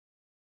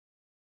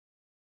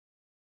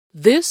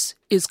This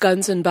is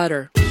Guns and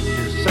Butter.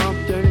 There's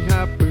something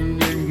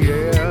happening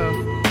here.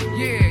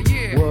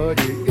 Yeah. What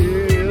it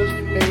is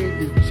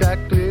ain't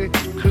exactly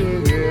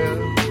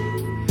clear.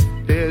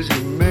 There's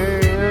a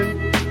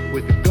man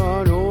with a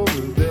gun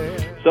over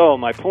there. So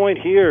my point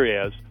here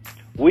is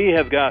we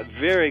have got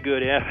very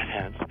good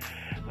evidence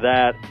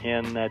that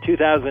in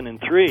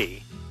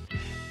 2003,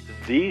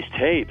 these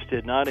tapes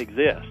did not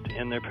exist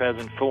in their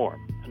present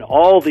form. And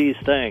all these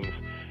things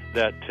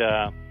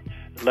that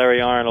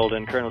Larry Arnold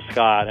and Colonel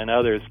Scott and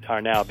others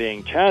are now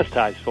being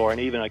chastised for and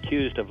even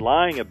accused of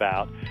lying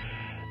about,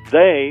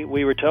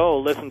 we were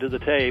told, listened to the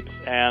tapes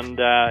and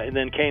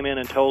then came in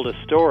and told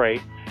a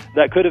story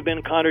that could have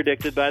been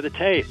contradicted by the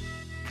tape.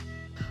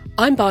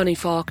 I'm Bonnie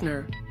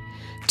Faulkner.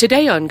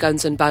 Today on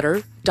Guns and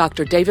Butter,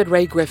 Dr. David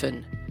Ray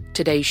Griffin.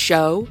 Today's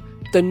show,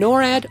 the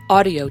NORAD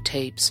audio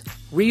tapes,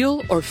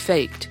 real or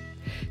faked.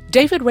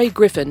 David Ray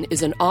Griffin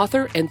is an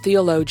author and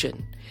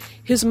theologian.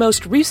 His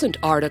most recent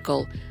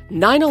article,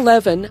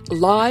 9/11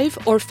 Live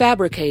or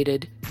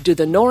Fabricated? Do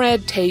the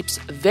NORAD Tapes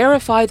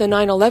Verify the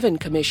 9/11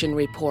 Commission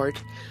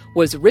Report?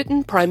 Was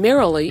written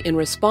primarily in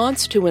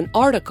response to an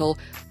article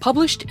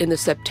published in the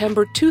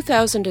September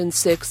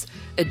 2006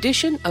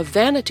 edition of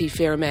Vanity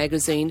Fair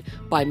magazine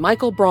by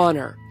Michael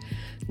Bronner,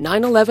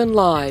 9/11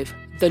 Live,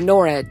 the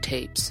NORAD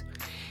Tapes.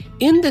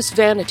 In this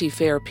Vanity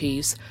Fair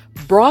piece,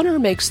 Bronner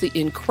makes the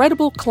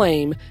incredible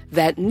claim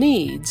that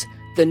NEADS,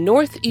 the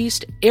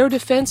Northeast Air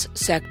Defense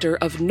Sector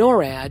of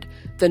NORAD,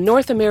 the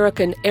North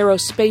American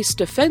Aerospace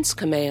Defense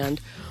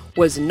Command,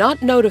 was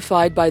not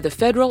notified by the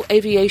Federal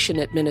Aviation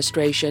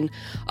Administration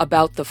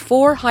about the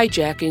 4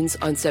 hijackings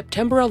on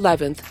September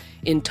 11th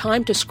in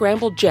time to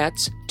scramble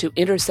jets to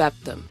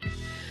intercept them.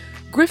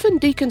 Griffin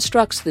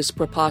deconstructs this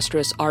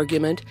preposterous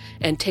argument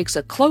and takes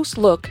a close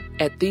look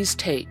at these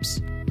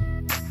tapes.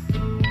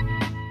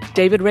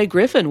 David Ray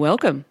Griffin,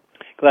 welcome.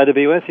 Glad to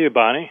be with you,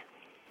 Bonnie.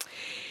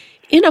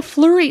 In a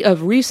flurry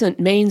of recent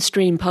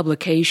mainstream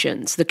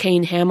publications, the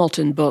Kane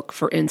Hamilton book,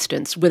 for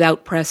instance,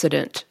 Without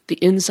Precedent, the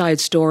inside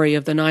story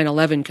of the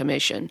 9/11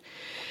 Commission,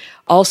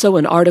 also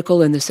an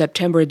article in the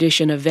September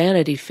edition of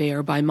Vanity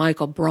Fair by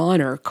Michael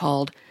Bronner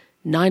called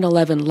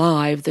 9/11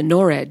 Live, the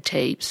NORAD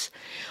Tapes,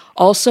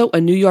 also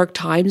a New York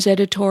Times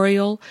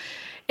editorial,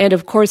 and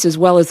of course, as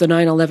well as the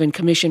 9/11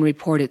 Commission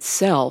report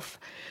itself,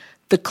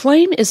 the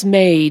claim is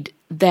made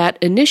that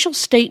initial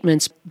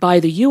statements by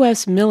the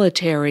U.S.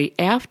 military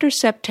after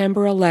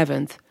September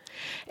 11th,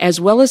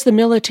 as well as the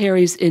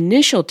military's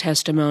initial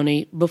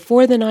testimony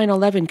before the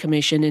 9/11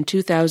 Commission in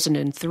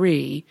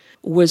 2003,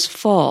 was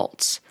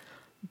false,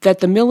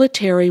 that the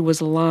military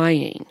was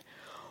lying.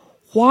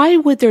 Why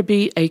would there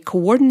be a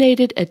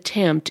coordinated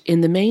attempt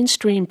in the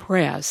mainstream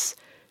press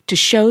to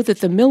show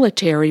that the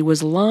military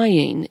was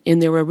lying in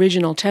their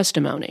original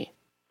testimony?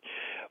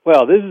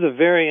 Well, this is a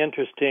very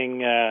interesting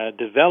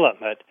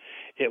development.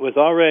 It was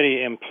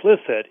already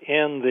implicit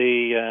in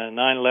the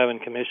 9/11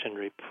 Commission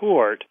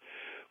report,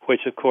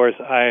 which, of course,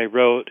 I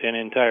wrote an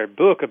entire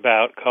book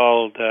about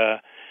called the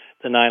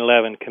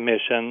 9/11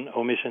 Commission,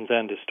 Omissions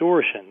and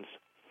Distortions.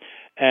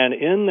 And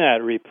in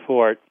that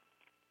report,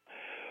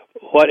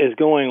 what is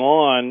going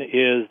on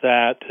is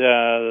that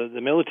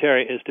the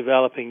military is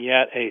developing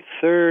yet a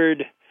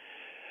third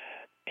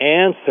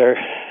answer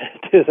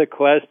to the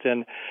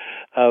question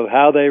of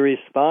how they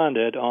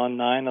responded on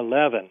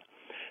 9/11.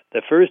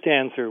 The first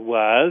answer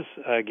was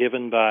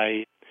given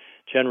by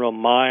General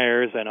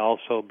Myers and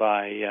also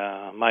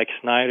by Mike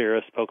Snyder,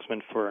 a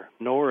spokesman for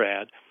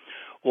NORAD,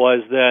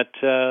 was that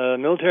the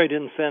military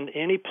didn't send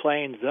any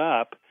planes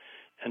up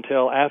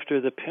until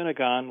after the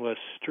Pentagon was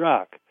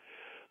struck.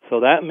 So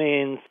that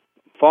means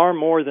far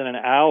more than an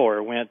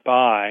hour went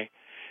by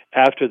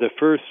after the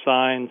first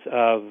signs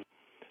of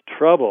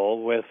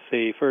trouble with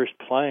the first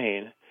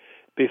plane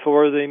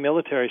before the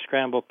military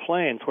scrambled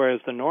planes,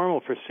 whereas the normal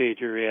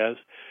procedure is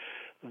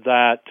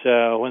that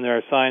when there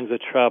are signs of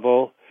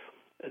trouble,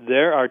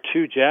 there are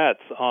 2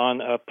 jets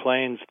on a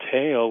plane's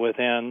tail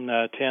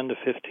within 10 to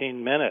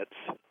 15 minutes.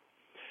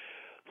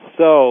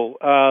 So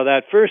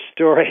that first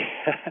story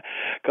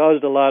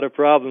caused a lot of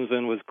problems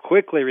and was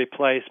quickly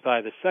replaced by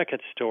the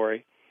second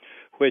story,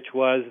 which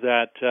was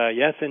that,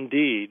 yes,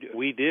 indeed,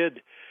 we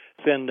did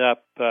send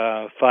up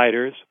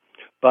fighters,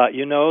 but,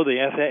 the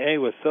FAA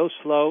was so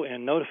slow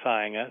in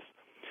notifying us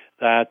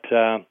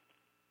that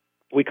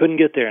we couldn't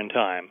get there in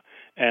time.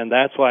 And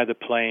that's why the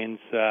planes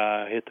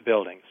hit the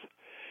buildings.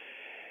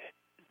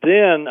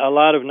 Then a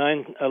lot of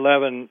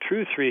 9/11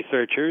 truth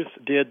researchers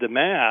did the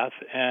math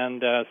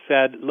and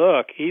said,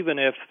 look, even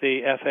if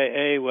the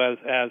FAA was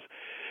as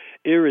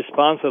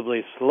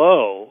irresponsibly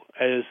slow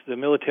as the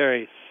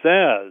military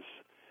says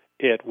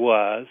it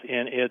was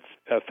in its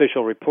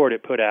official report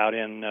it put out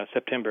in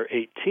September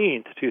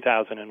 18th,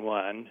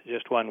 2001,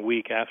 just 1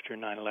 week after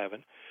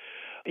 9/11,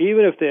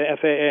 even if the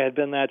FAA had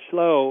been that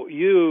slow,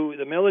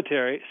 the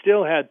military,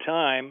 still had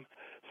time,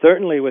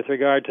 certainly with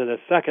regard to the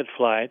second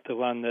flight, the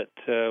one that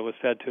was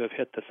said to have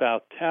hit the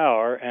South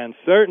Tower, and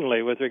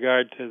certainly with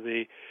regard to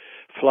the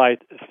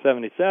Flight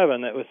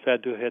 77 that was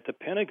said to have hit the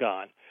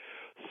Pentagon.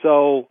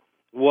 So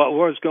what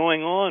was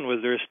going on? Was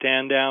there a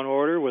stand-down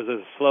order? Was it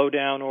a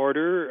slow-down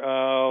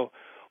order?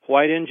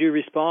 Why didn't you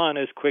respond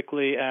as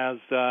quickly as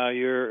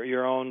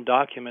your own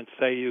documents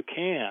say you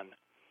can?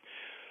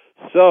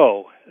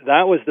 So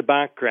that was the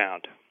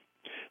background.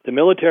 The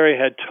military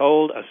had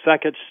told a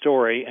second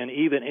story, and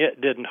even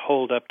it didn't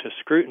hold up to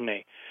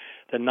scrutiny.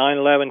 The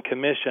 9/11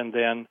 Commission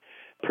then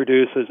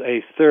produces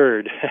a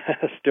third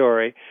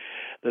story.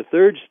 The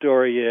third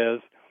story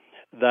is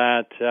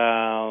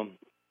that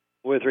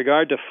with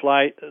regard to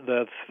flight,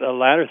 the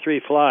latter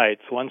three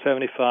flights,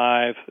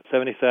 175,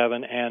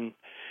 77, and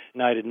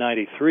United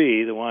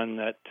 93, the one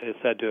that is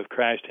said to have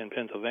crashed in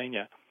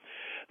Pennsylvania,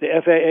 the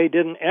FAA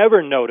didn't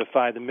ever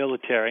notify the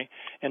military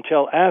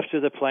until after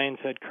the planes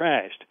had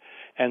crashed.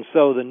 And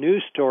so the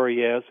news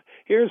story is,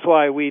 here's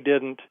why we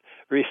didn't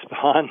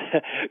respond,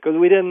 because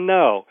we didn't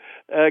know,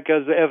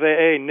 because the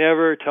FAA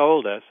never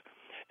told us.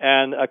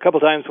 And a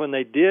couple times when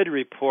they did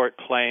report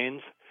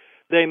planes,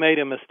 they made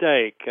a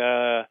mistake.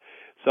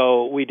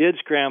 So we did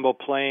scramble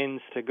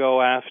planes to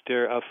go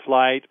after a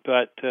flight,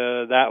 but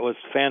that was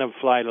Phantom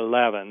Flight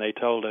 11. They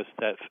told us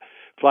that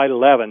Flight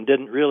 11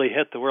 didn't really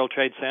hit the World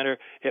Trade Center.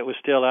 It was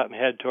still up and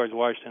head towards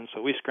Washington,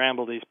 so we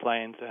scrambled these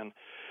planes. And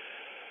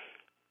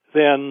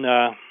then,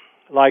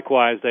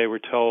 likewise, they were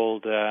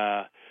told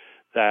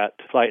that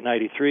Flight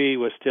 93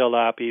 was still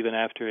up even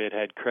after it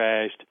had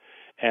crashed,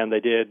 and they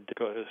did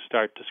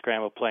start to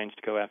scramble planes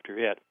to go after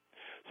it.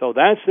 So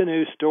that's the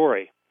news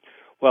story.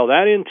 Well,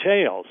 that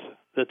entails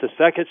that the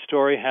second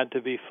story had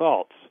to be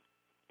false.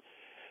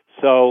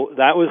 So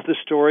that was the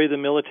story the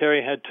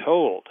military had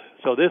told.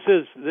 So this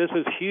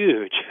is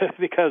huge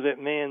because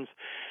it means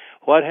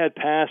what had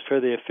passed for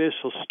the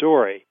official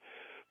story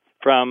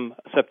from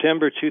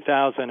September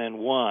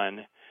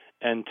 2001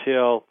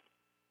 until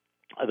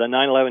the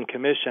 9/11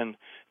 Commission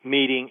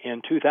meeting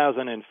in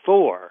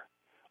 2004,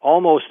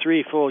 almost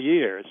 3 full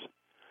years,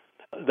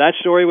 that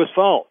story was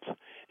false.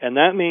 And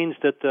that means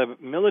that the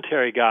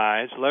military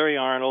guys, Larry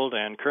Arnold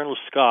and Colonel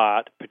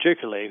Scott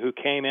particularly, who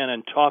came in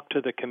and talked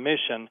to the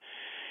Commission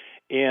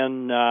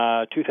in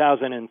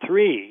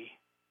 2003,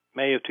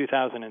 May of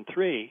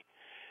 2003,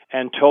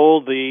 and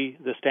told the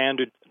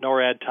standard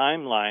NORAD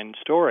timeline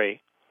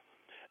story,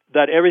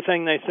 that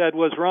everything they said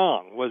was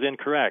wrong, was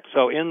incorrect.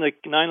 So in the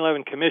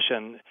 9/11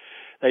 Commission,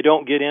 they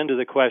don't get into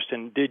the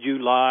question, did you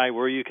lie,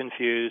 were you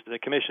confused? The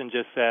Commission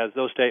just says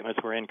those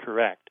statements were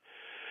incorrect.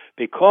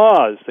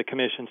 Because the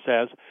Commission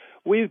says,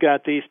 we've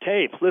got these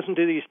tapes. Listen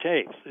to these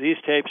tapes. These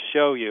tapes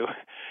show you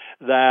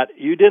that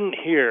you didn't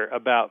hear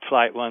about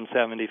Flight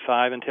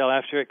 175 until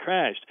after it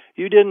crashed.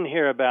 You didn't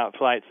hear about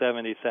Flight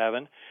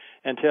 77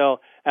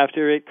 until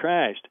after it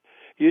crashed.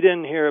 You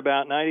didn't hear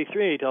about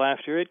 93 until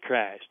after it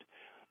crashed.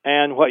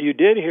 And what you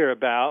did hear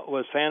about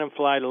was Phantom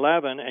Flight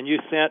 11, and you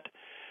sent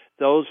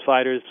those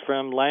fighters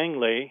from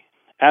Langley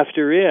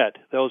after it.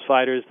 Those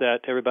fighters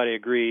that everybody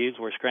agrees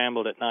were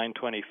scrambled at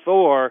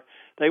 9:24,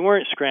 they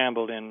weren't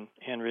scrambled in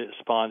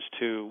response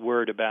to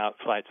word about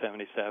Flight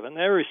 77.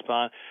 They were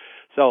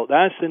So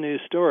that's the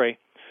news story.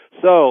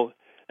 So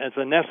as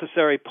a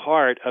necessary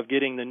part of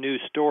getting the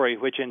news story,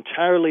 which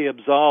entirely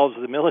absolves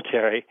the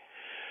military,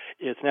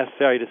 it's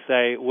necessary to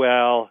say,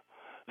 well,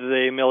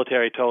 the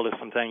military told us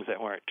some things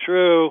that weren't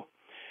true.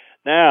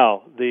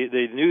 Now,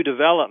 the new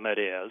development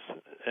is,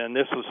 and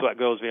this was what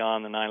goes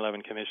beyond the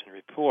 9/11 Commission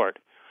report,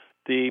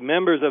 the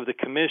members of the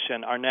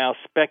Commission are now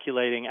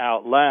speculating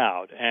out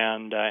loud,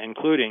 and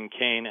including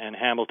Kane and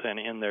Hamilton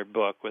in their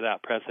book,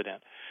 Without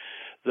Precedent,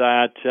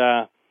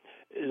 that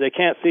they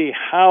can't see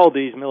how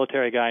these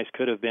military guys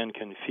could have been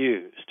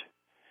confused.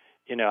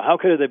 You know, how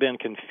could they have been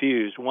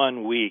confused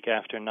 1 week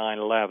after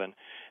 9/11?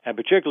 And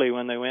particularly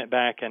when they went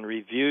back and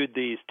reviewed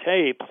these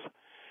tapes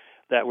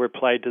that were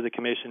played to the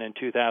Commission in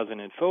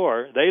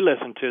 2004, they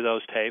listened to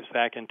those tapes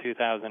back in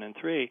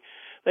 2003.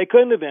 They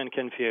couldn't have been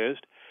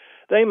confused.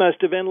 They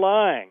must have been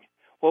lying.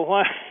 Well,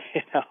 why?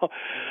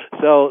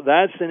 So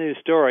that's the news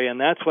story, and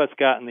that's what's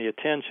gotten the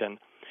attention.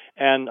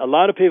 And a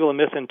lot of people have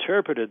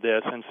misinterpreted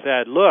this and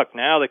said, look,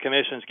 now the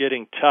Commission's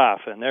getting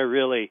tough, and they're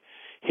really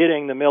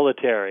hitting the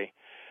military.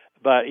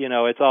 But,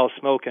 it's all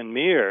smoke and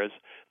mirrors.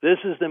 This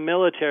is the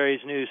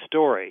military's news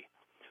story,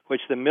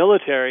 which the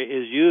military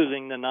is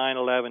using the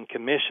 9/11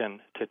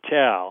 Commission to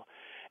tell,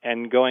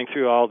 and going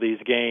through all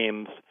these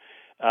games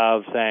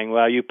of saying,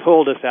 well, you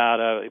pulled this out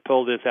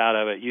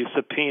of it, you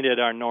subpoenaed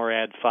our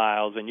NORAD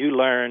files, and you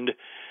learned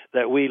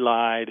that we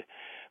lied.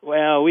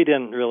 Well, they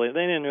didn't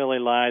really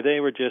lie, they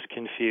were just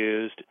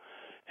confused.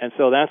 And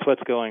so that's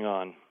what's going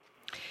on.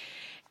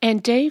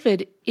 And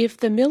David, if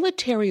the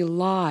military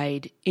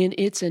lied in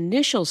its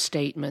initial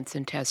statements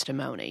and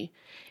testimony,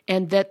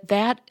 and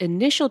that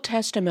initial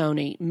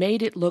testimony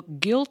made it look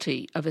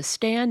guilty of a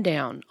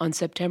stand-down on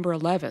September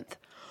 11th,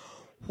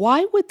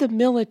 why would the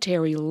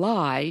military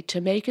lie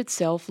to make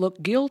itself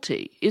look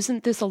guilty?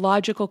 Isn't this a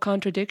logical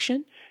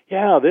contradiction?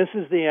 Yeah, this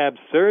is the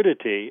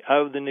absurdity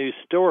of the news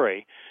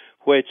story,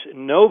 which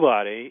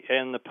nobody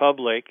in the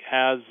public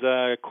has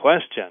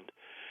questioned.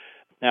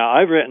 Now,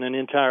 I've written an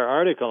entire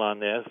article on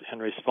this in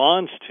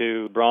response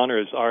to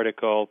Bronner's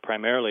article,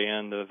 primarily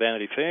in the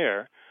Vanity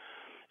Fair,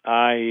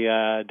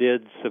 I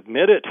did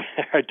submit it.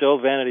 I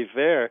told Vanity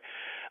Fair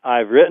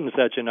I've written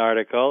such an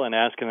article and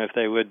asked them if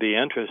they would be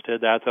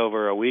interested. That's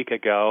over a week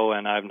ago,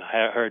 and I've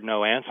heard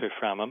no answer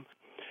from them.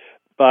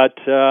 But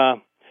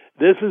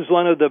this is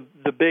one of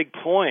the big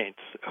points,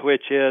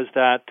 which is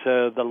that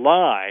the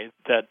lie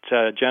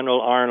that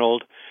General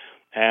Arnold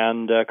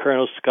and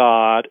Colonel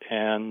Scott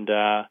and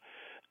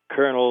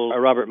Colonel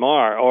Robert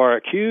Marr are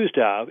accused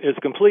of is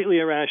a completely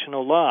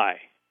irrational lie,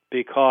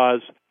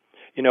 because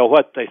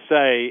what they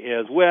say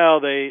is, well,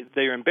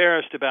 they're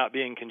embarrassed about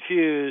being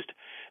confused,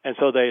 and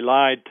so they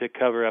lied to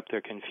cover up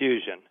their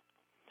confusion.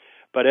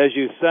 But as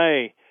you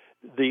say,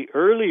 the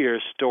earlier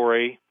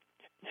story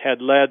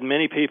had led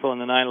many people in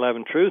the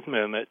 9/11 Truth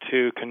Movement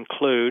to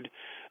conclude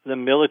the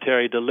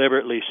military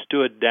deliberately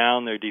stood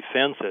down their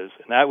defenses,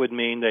 and that would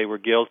mean they were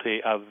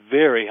guilty of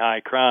very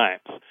high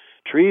crimes,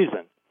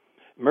 treason,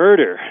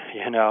 murder,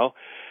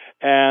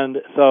 And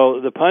so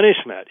the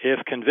punishment,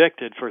 if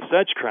convicted for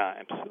such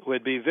crimes,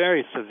 would be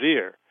very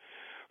severe.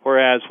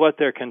 Whereas what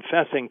they're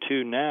confessing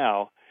to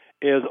now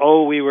is,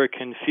 we were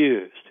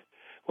confused.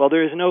 Well,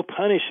 there is no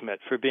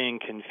punishment for being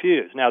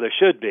confused. Now, there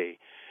should be.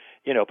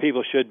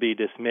 People should be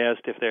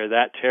dismissed if they're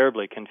that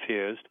terribly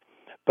confused.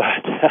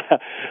 But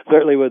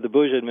certainly with the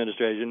Bush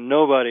administration,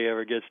 nobody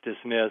ever gets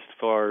dismissed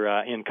for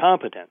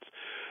incompetence.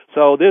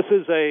 So this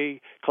is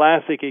a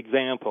classic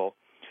example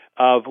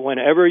of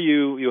whenever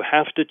you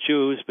have to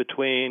choose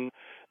between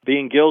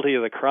being guilty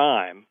of a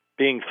crime,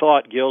 being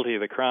thought guilty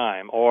of a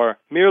crime, or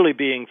merely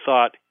being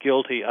thought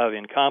guilty of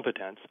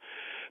incompetence,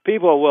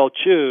 people will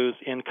choose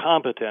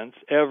incompetence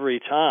every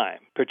time,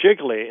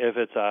 particularly if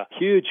it's a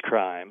huge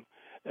crime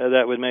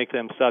that would make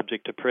them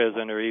subject to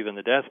prison or even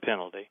the death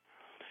penalty.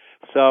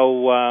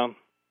 So,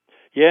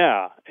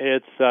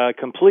 it's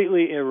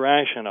completely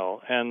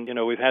irrational. And,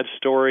 we've had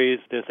stories,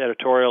 this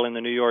editorial in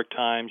the New York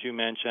Times you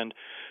mentioned,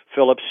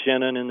 Philip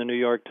Shinnon in the New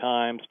York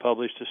Times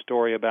published a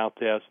story about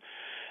this.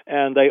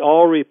 And they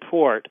all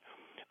report,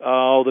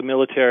 the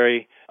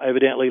military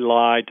evidently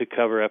lied to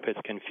cover up its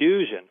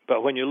confusion.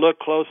 But when you look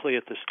closely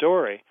at the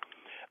story,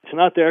 it's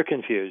not their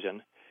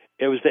confusion.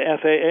 It was the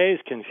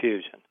FAA's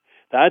confusion.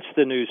 That's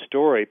the new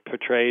story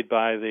portrayed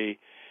by the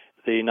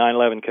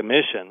 9/11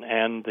 Commission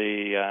and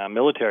the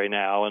military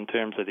now in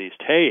terms of these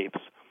tapes,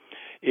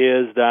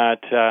 is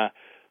that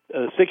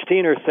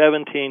 16 or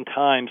 17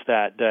 times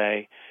that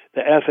day,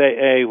 the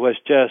FAA was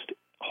just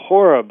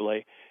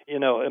horribly,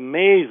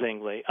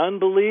 amazingly,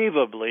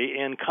 unbelievably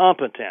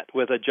incompetent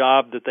with a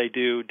job that they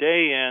do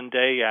day in,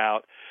 day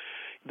out.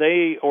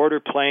 They order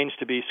planes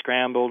to be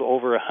scrambled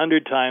over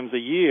 100 times a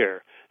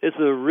year. It's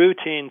a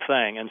routine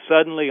thing. And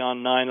suddenly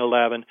on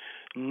 9/11,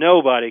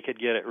 nobody could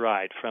get it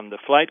right, from the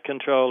flight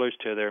controllers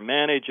to their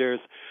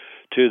managers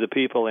to the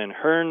people in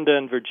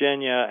Herndon,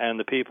 Virginia, and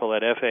the people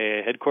at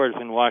FAA headquarters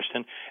in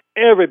Washington.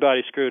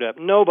 Everybody screwed up.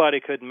 Nobody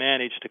could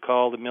manage to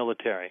call the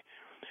military.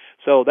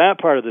 So that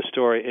part of the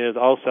story is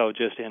also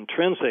just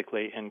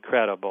intrinsically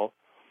incredible.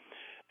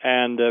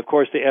 And, of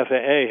course, the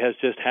FAA has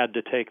just had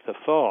to take the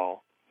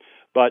fall.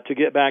 But to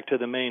get back to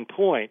the main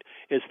point,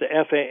 it's the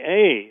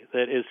FAA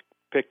that is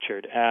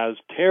pictured as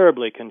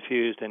terribly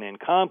confused and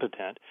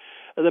incompetent.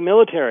 The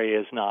military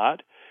is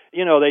not.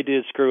 They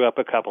did screw up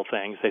a couple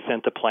things. They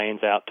sent the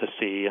planes out to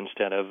sea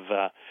instead of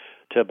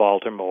to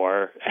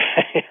Baltimore.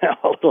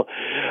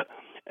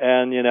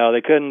 And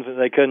they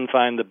couldn't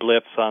find the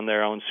blips on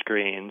their own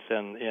screens,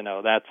 and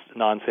that's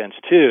nonsense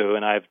too.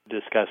 And I've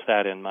discussed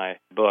that in my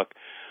book.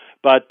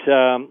 But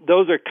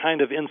those are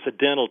kind of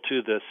incidental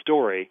to the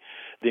story.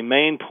 The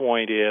main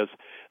point is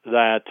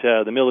that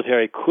the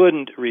military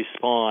couldn't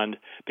respond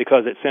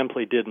because it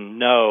simply didn't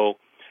know,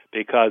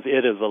 because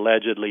it is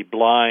allegedly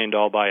blind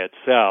all by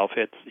itself.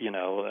 It's,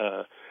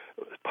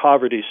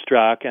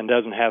 poverty-struck and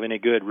doesn't have any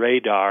good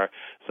radar.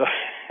 So,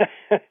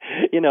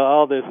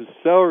 all this is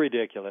so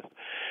ridiculous.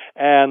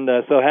 And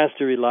so it has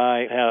to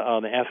rely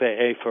on the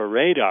FAA for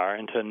radar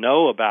and to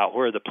know about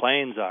where the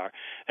planes are.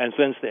 And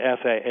since the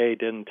FAA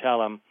didn't tell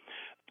them,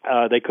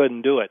 they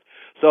couldn't do it.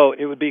 So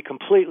it would be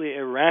completely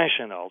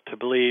irrational to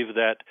believe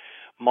that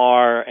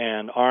Marr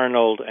and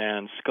Arnold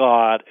and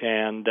Scott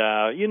and,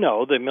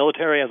 the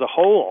military as a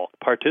whole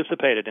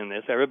participated in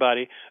this.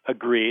 Everybody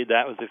agreed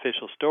that was the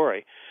official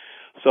story.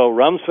 So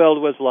Rumsfeld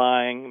was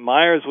lying,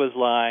 Myers was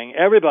lying,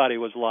 everybody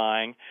was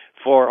lying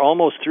for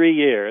almost 3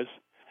 years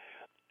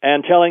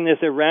and telling this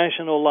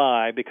irrational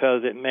lie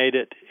because it made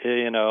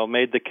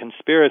the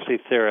conspiracy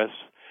theorists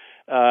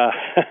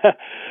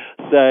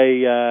say,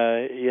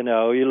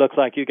 you look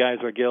like you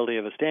guys were guilty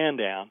of a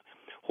stand-down,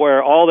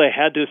 where all they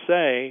had to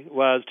say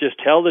was just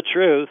tell the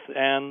truth,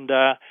 and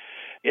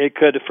it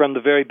could, from the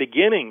very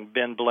beginning,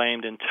 been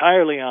blamed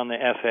entirely on the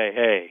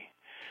FAA.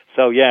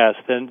 So, yes,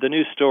 the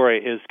news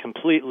story is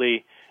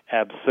completely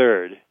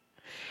absurd.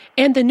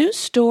 And the news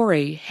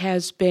story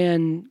has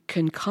been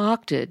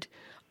concocted,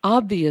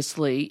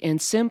 obviously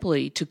and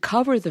simply, to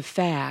cover the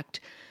fact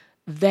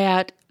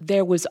that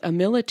there was a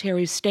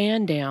military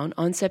stand-down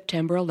on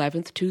September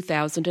 11th,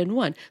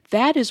 2001.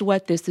 That is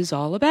what this is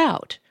all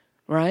about,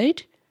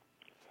 right?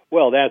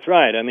 Well, that's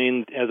right. I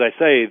mean, as I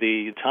say,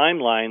 the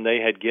timeline they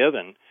had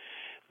given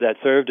that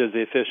served as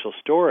the official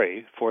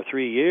story for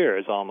 3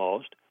 years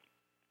almost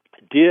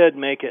did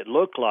make it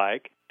look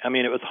like, I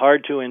mean, it was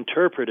hard to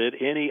interpret it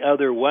any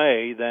other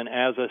way than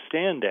as a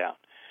stand-down.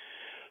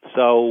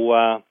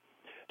 So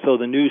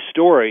the new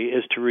story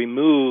is to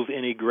remove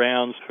any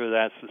grounds for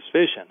that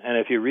suspicion. And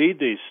if you read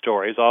these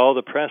stories, all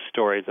the press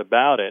stories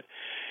about it,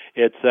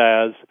 it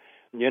says,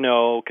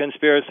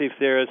 conspiracy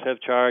theorists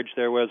have charged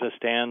there was a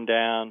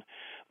stand-down,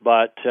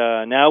 but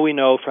now we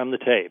know from the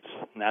tapes.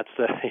 And that's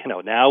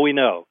now we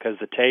know because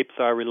the tapes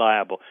are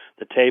reliable.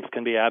 The tapes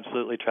can be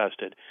absolutely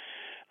trusted.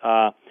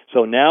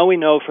 So now we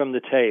know from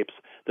the tapes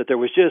that there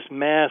was just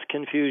mass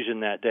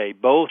confusion that day,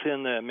 both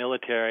in the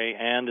military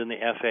and in the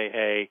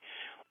FAA,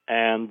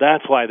 and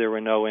that's why there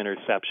were no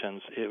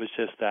interceptions. It was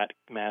just that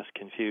mass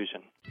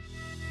confusion.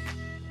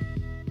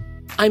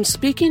 I'm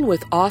speaking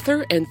with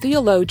author and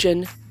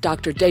theologian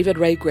Dr. David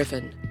Ray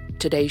Griffin.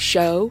 Today's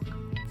show,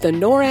 the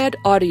NORAD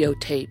audio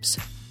tapes,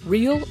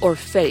 real or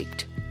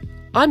faked.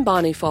 I'm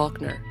Bonnie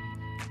Faulkner.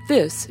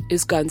 This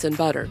is Guns and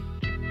Butter.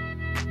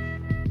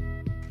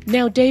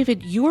 Now,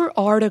 David, your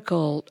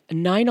article,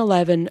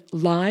 9/11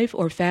 Live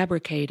or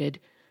Fabricated,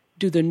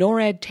 Do the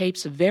NORAD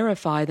Tapes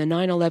Verify the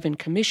 9/11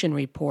 Commission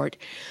Report?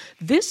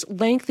 This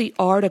lengthy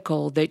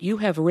article that you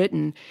have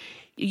written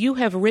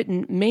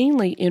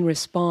mainly in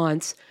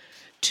response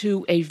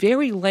to a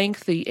very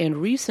lengthy and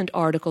recent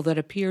article that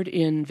appeared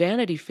in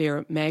Vanity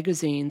Fair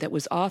magazine that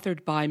was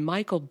authored by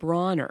Michael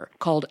Bronner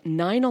called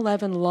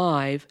 9/11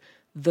 Live,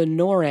 the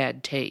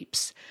NORAD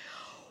Tapes.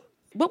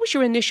 What was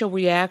your initial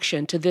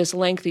reaction to this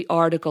lengthy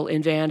article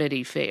in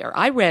Vanity Fair?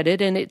 I read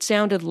it, and it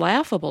sounded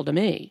laughable to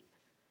me.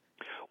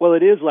 Well,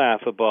 it is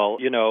laughable.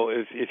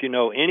 If you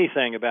know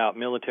anything about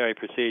military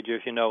procedure,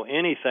 if you know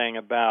anything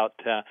about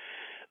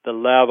the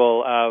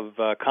level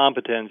of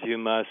competence you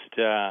must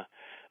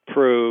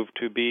prove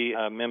to be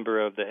a member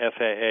of the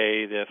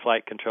FAA, the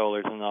flight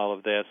controllers, and all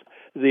of this,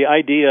 the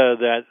idea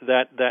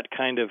that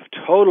kind of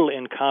total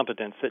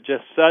incompetence, that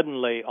just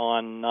suddenly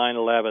on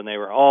 9/11 they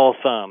were all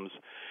thumbs,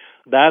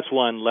 that's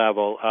one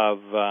level of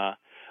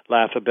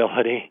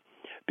laughability.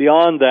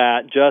 Beyond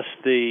that, just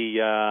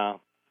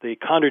the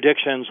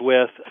contradictions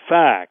with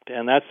fact,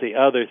 and that's the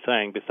other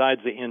thing,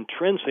 besides the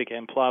intrinsic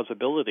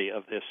implausibility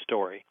of this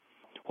story.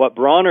 What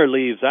Bronner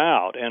leaves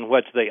out, and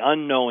what the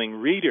unknowing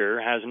reader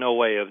has no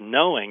way of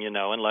knowing,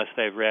 unless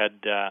they've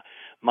read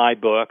my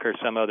book or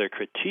some other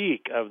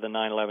critique of the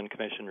 9/11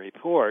 Commission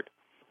report,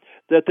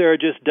 that there are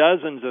just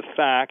dozens of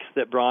facts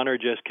that Bronner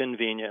just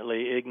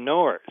conveniently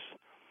ignores.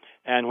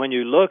 And when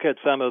you look at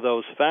some of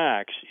those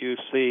facts, you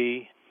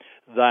see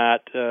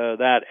that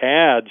that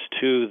adds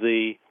to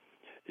the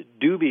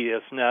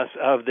dubiousness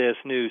of this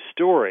new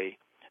story,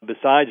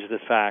 besides the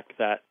fact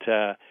that,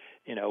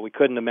 we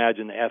couldn't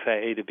imagine the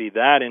FAA to be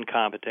that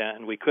incompetent,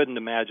 and we couldn't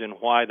imagine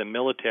why the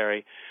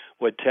military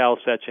would tell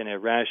such an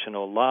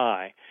irrational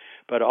lie.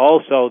 But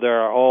also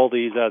there are all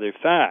these other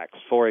facts.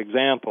 For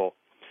example,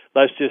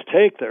 let's just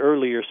take the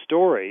earlier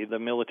story the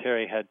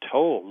military had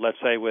told, let's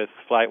say with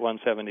Flight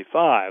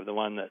 175, the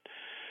one that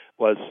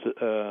was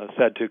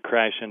said to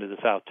crash into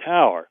the South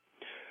Tower.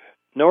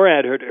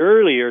 NORAD had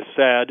earlier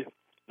said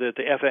that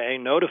the FAA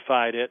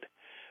notified it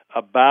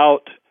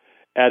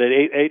at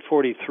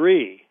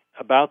 8:43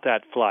 about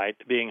that flight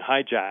being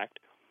hijacked,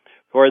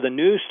 where the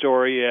news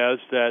story is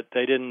that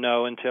they didn't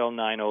know until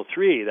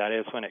 9:03, that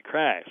is when it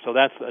crashed. So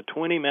that's a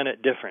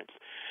 20-minute difference.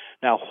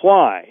 Now,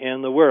 why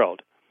in the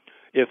world,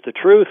 if the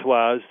truth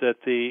was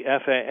that the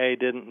FAA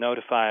didn't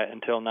notify it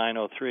until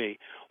 9:03,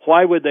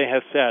 why would they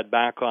have said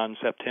back on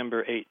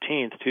September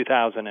 18th,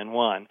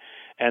 2001,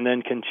 and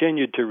then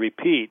continued to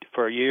repeat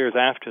for years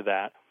after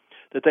that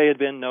they had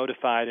been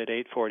notified at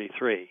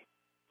 8:43?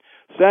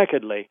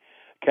 Secondly,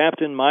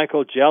 Captain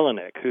Michael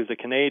Jelinek, who's a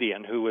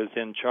Canadian who was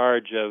in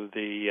charge of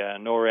the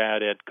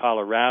NORAD at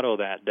Colorado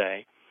that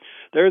day,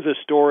 there's a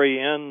story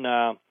in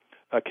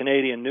a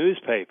Canadian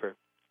newspaper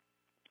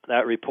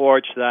that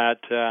reports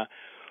that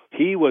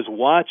he was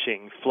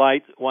watching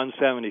Flight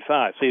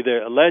 175. See,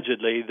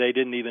 allegedly, they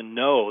didn't even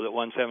know that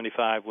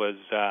 175 was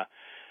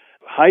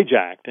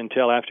hijacked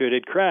until after it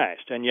had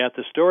crashed. And yet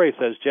the story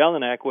says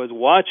Jelinek was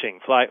watching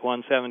Flight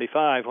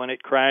 175 when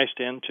it crashed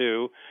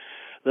into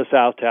the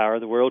South Tower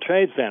of the World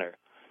Trade Center.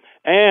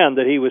 And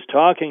that he was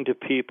talking to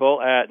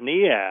people at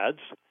NEADS,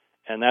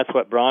 and that's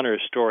what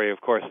Bronner's story, of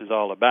course, is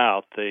all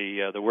about,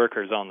 the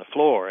workers on the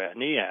floor at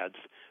NEADS,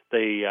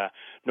 the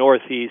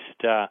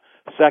northeast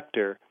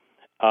sector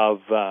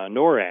of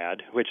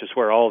NORAD, which is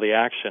where all the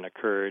action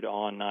occurred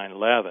on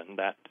 9/11,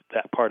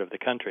 that part of the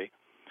country.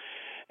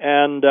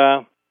 And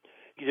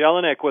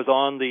Jelinek was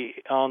on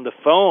the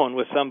phone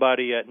with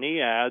somebody at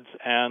NEADS,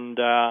 and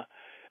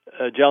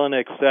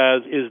Jelinek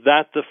says, "Is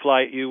that the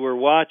flight you were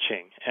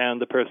watching?"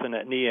 And the person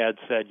at NEADS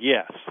said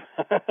yes.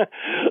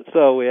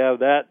 So we have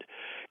that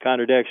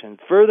contradiction.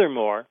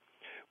 Furthermore,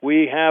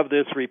 we have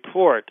this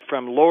report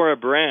from Laura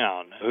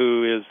Brown,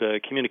 who is a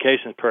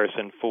communications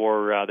person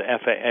for the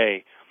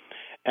FAA.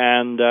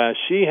 And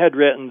she had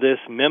written this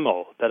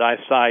memo that I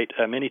cite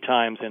many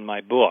times in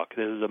my book.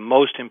 This is the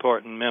most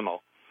important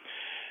memo.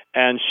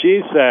 And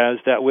she says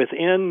that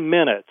within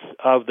minutes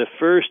of the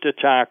first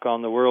attack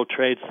on the World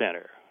Trade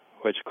Center,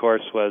 which, of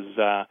course, was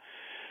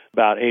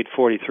about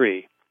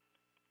 8:46,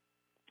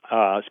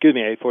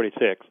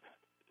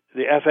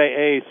 the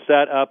FAA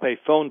set up a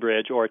phone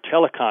bridge or a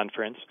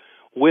teleconference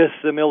with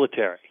the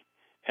military,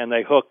 and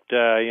they hooked,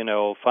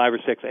 5 or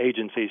 6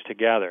 agencies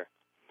together.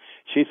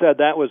 She said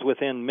that was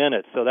within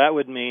minutes, so that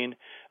would mean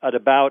at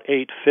about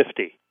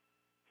 8:50.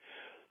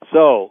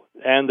 So,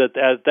 and at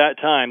that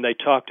time, they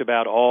talked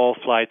about all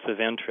flights of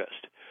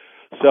interest.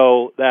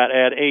 So that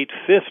at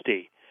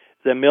 8:50,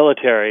 the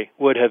military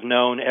would have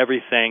known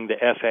everything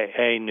the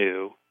FAA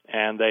knew,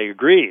 and they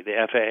agree. The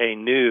FAA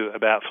knew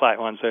about Flight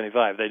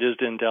 175. They just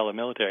didn't tell the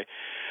military.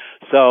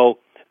 So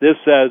this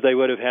says they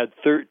would have had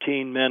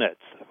 13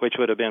 minutes, which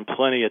would have been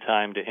plenty of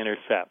time to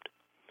intercept.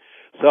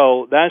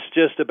 So that's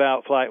just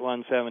about Flight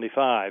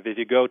 175. If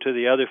you go to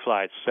the other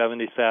flights,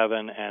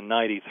 77 and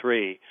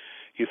 93,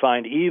 you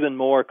find even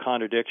more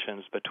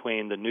contradictions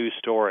between the news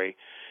story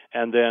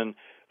and then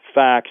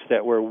facts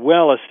that were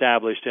well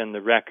established in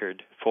the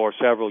record for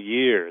several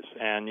years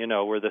and,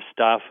 were the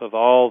stuff of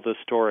all the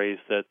stories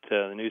that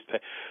the newspaper.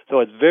 So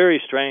it's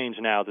very strange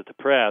now that the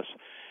press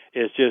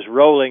is just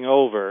rolling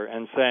over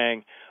and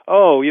saying,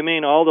 oh, you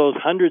mean all those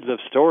hundreds of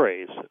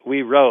stories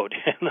we wrote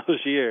in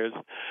those years,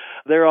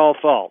 they're all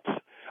false.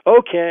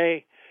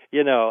 Okay,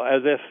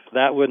 as if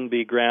that wouldn't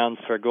be grounds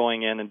for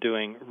going in and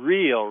doing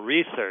real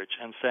research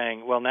and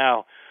saying, well,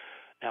 now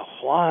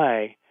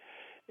why?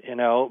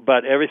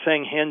 But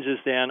everything hinges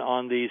then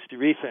on these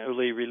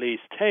recently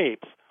released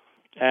tapes.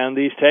 And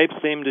these tapes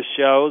seem to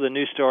show the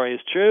news story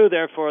is true,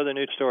 therefore the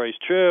news story is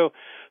true,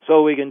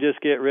 so we can just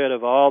get rid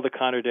of all the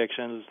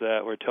contradictions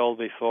that were told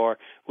before.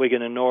 We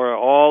can ignore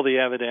all the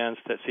evidence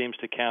that seems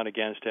to count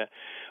against it.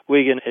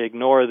 We can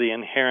ignore the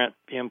inherent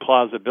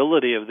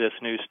implausibility of this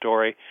news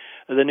story.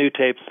 The new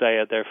tapes say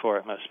it, therefore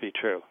it must be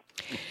true.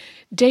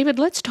 David,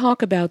 let's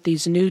talk about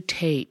these new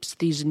tapes,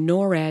 these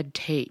NORAD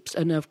tapes.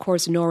 And, of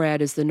course,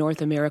 NORAD is the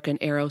North American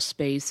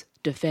Aerospace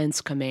Defense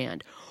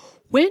Command.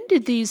 When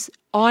did these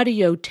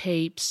audio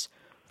tapes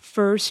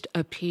first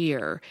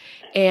appear?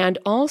 And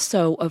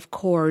also, of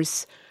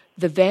course,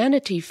 the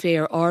Vanity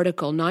Fair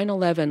article,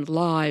 9/11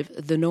 Live,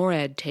 the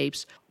NORAD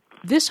tapes.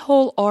 This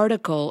whole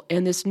article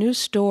and this new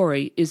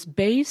story is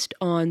based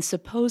on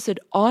supposed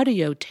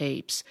audio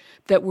tapes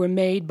that were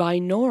made by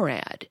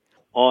NORAD.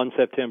 On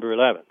September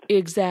 11th.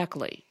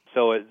 Exactly.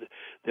 So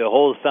the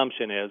whole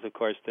assumption is, of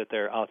course, that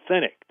they're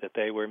authentic, that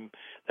they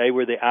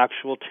were the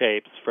actual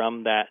tapes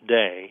from that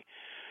day,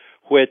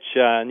 which,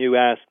 and you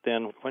asked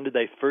then, when did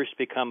they first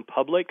become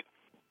public?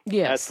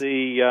 Yes. At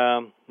the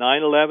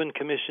 9/11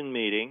 Commission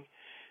meeting,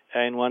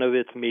 in one of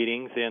its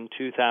meetings in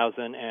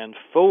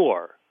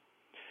 2004.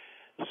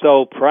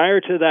 So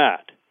prior to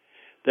that,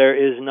 there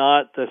is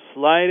not the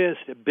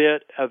slightest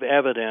bit of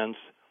evidence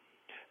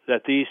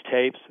that these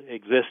tapes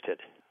existed.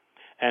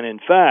 And in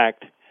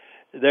fact,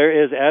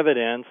 there is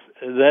evidence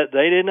that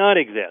they did not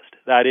exist,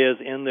 that is,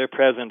 in their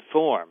present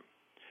form,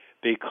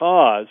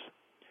 because,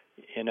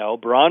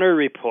 Bronner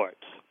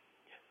reports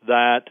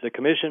that the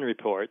Commission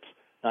reports,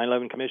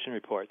 9/11 Commission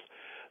reports,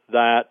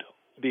 that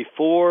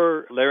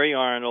before Larry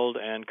Arnold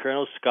and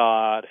Colonel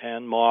Scott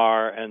and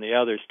Marr and the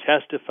others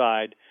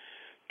testified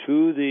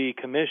to the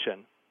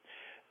Commission,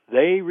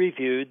 they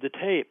reviewed the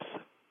tapes.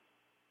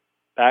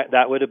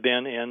 That would have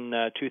been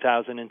in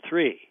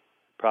 2003.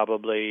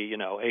 Probably,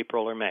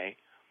 April or May.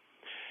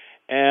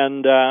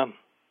 And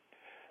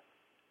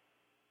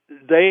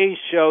they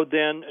showed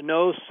then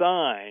no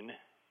sign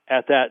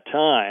at that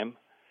time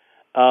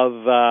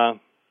of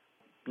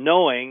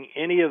knowing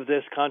any of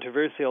this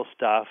controversial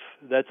stuff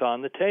that's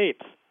on the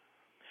tapes.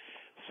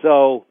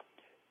 So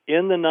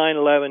in the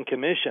 9/11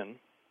 Commission,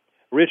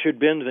 Richard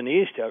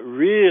Benveniste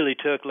really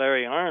took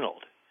Larry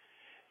Arnold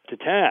to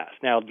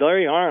task. Now,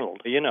 Larry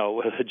Arnold,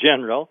 was a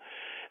general.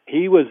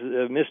 He was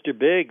Mr.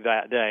 Big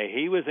that day.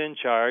 He was in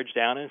charge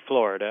down in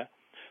Florida.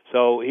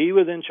 So he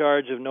was in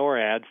charge of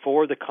NORAD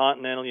for the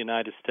continental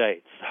United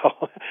States.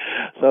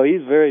 So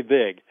he's very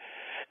big.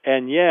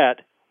 And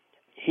yet,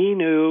 he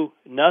knew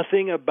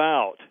nothing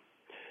about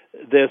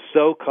this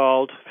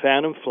so-called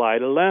Phantom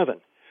Flight 11.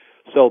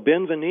 So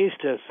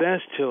Benveniste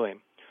says to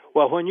him,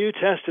 well, when you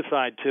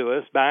testified to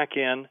us back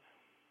in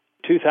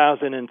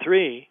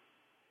 2003,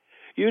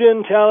 you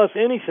didn't tell us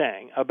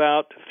anything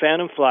about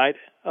Phantom Flight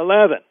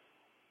 11.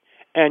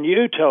 And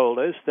you told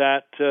us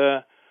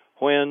that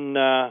when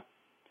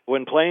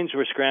planes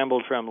were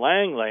scrambled from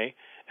Langley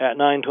at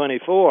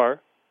 9:24,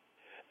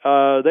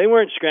 they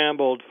weren't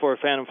scrambled for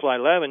Phantom Flight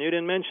 11. You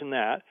didn't mention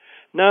that.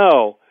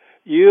 No,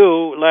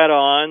 you let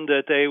on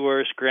that they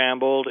were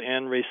scrambled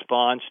in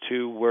response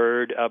to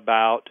word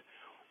about,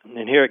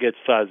 and here it gets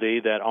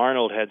fuzzy, that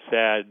Arnold had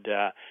said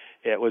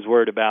it was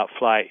word about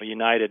Flight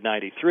United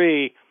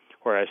 93,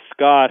 whereas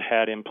Scott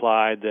had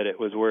implied that it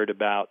was word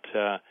about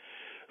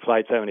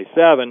Flight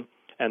 77.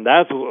 And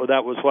that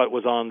was what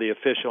was on the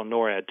official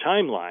NORAD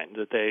timeline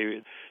that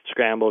they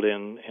scrambled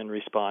in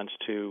response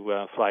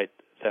to Flight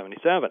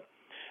 77.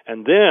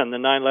 And then the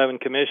 9/11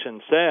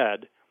 Commission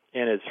said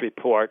in its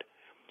report,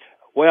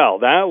 well,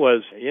 that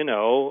was,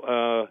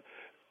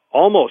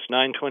 almost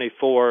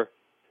 9:24,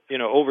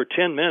 over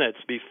 10 minutes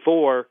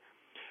before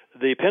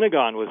the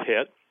Pentagon was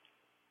hit.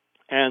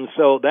 And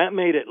so that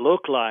made it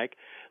look like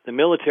the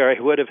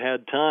military would have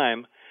had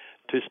time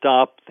to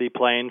stop the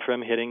plane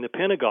from hitting the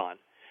Pentagon.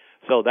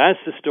 So that's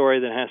the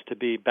story that has to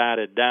be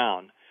batted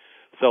down.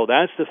 So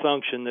that's the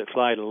function that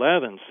Flight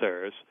 11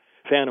 serves,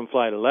 Phantom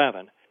Flight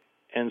 11.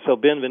 And so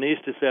Ben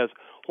Venista says,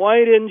 why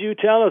didn't you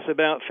tell us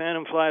about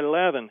Phantom Flight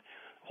 11?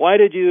 Why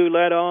did you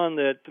let on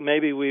that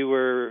maybe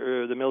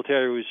the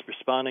military was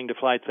responding to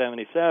Flight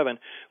 77,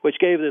 which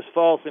gave this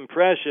false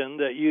impression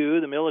that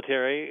you, the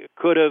military,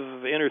 could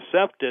have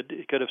intercepted,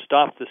 could have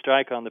stopped the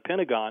strike on the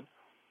Pentagon?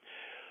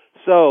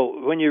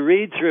 So when you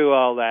read through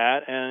all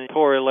that, and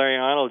poor Larry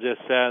Arnold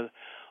just says,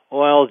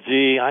 well,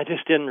 gee, I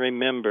just didn't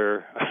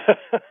remember.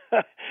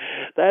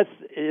 That's,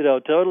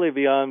 totally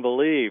beyond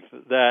belief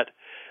that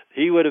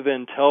he would have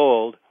been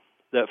told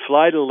that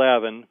Flight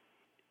 11,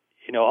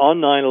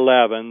 on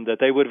 9/11, that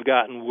they would have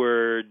gotten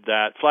word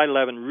that Flight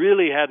 11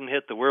 really hadn't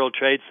hit the World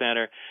Trade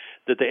Center,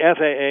 that the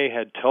FAA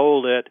had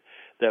told it,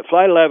 that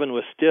Flight 11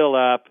 was still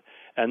up,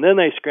 and then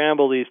they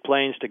scrambled these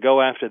planes to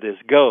go after this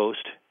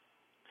ghost.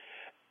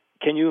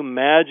 Can you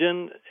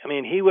imagine? I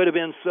mean, he would have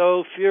been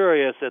so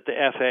furious at the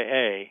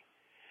FAA,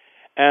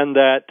 and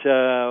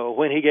that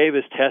when he gave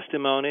his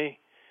testimony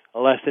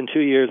less than 2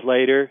 years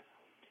later,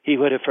 he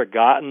would have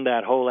forgotten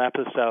that whole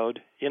episode,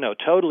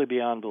 totally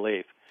beyond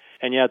belief.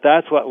 And yet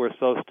that's what we're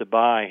supposed to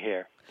buy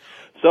here.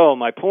 So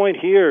my point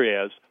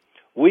here is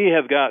we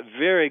have got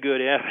very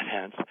good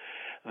evidence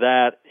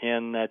that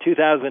in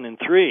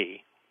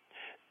 2003,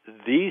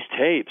 these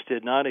tapes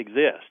did not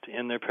exist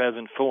in their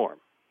present form.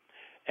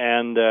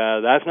 And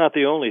that's not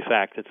the only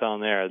fact that's on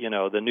there.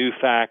 The new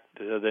fact,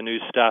 the new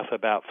stuff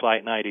about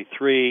Flight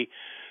 93,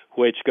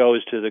 which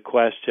goes to the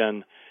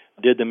question,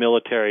 did the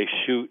military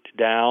shoot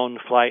down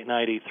Flight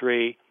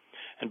 93?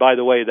 And by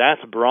the way,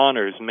 that's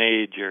Bronner's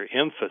major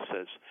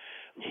emphasis.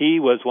 He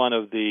was one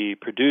of the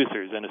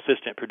producers, an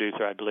assistant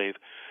producer, I believe,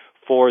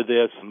 for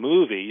this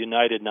movie,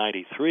 United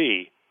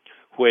 93,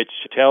 which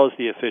tells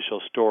the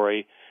official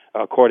story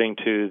according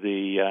to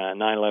the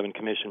 9/11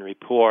 Commission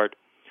report,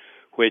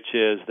 which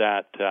is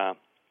that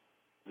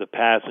the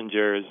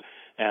passengers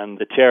and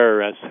the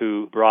terrorists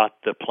who brought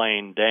the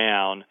plane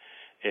down,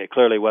 it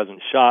clearly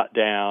wasn't shot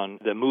down.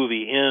 The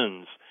movie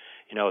ends,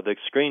 the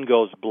screen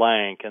goes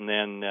blank, and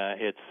then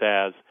it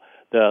says,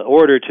 the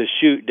order to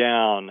shoot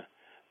down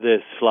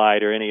this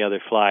flight or any other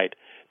flight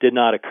did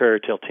not occur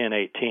till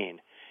 10:18.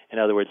 In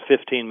other words,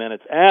 15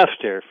 minutes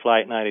after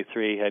Flight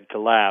 93 had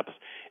collapsed.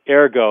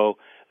 Ergo,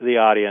 the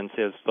audience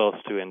is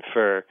supposed to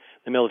infer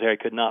the military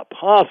could not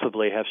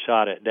possibly have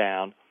shot it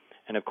down.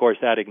 And, of course,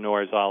 that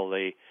ignores all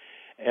the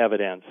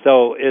evidence.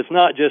 So it's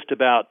not just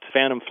about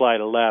Phantom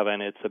Flight 11.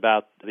 It's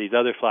about these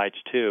other flights,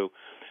 too.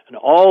 And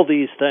all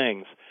these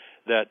things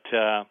that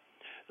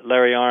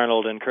Larry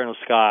Arnold and Colonel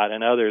Scott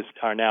and others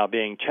are now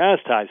being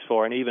chastised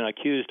for and even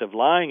accused of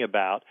lying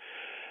about,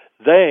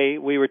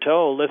 we were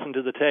told, listened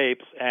to the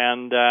tapes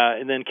and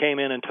then came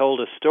in and told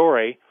a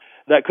story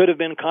that could have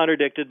been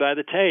contradicted by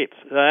the tapes.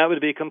 That would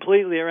be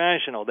completely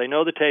irrational. They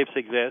know the tapes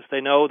exist. They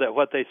know that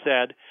what they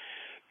said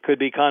could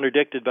be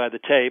contradicted by the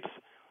tapes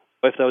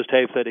if those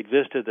tapes had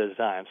existed at the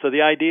time. So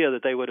the idea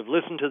that they would have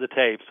listened to the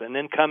tapes and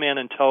then come in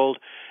and told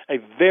a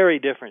very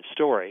different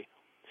story,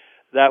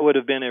 that would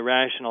have been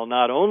irrational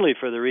not only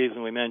for the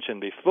reason we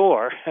mentioned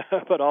before,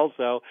 but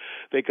also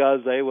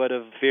because they would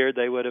have feared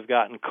they would have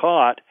gotten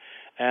caught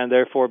and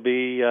therefore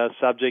be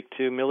subject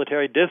to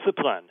military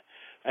discipline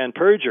and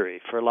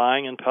perjury for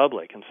lying in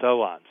public and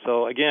so on.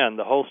 So again,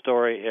 the whole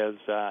story is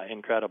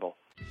incredible.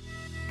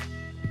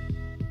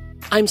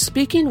 I'm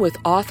speaking with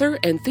author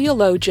and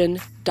theologian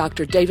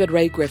Dr. David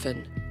Ray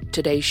Griffin.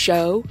 Today's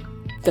show,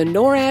 the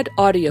NORAD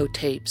audio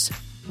tapes,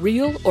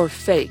 real or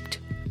faked.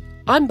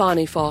 I'm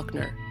Bonnie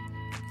Faulkner.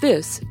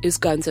 This is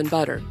Guns and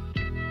Butter.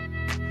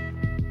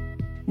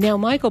 Now,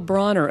 Michael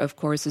Bronner, of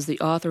course, is the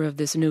author of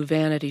this new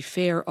Vanity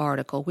Fair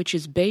article, which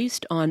is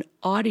based on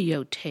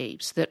audio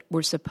tapes that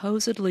were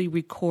supposedly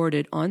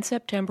recorded on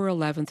September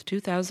 11th,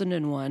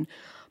 2001,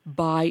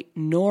 by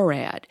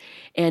NORAD.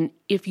 And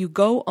if you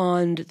go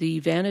on the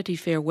Vanity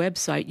Fair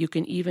website, you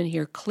can even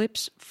hear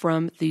clips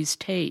from these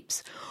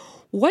tapes.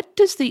 What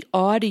does the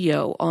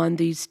audio on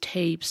these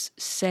tapes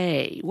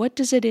say? What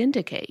does it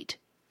indicate?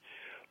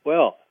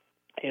 Well,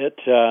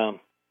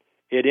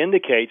 it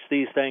indicates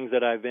these things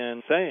that I've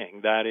been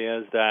saying. That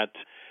is that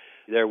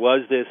there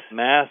was this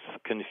mass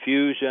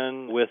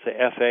confusion with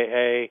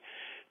the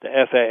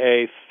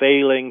FAA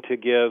failing to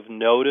give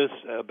notice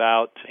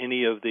about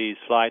any of these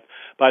flights.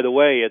 By the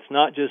way, it's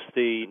not just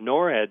the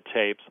NORAD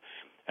tapes.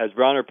 As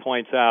Bronner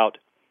points out,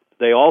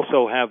 they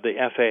also have the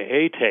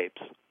FAA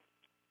tapes.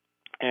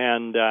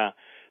 And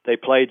they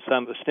played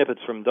some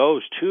snippets from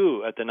those,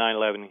 too, at the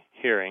 9/11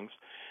 hearings.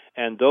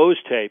 And those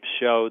tapes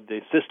showed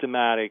the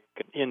systematic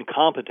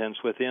incompetence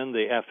within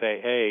the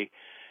FAA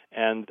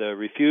and the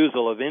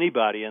refusal of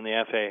anybody in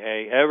the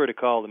FAA ever to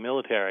call the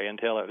military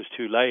until it was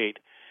too late,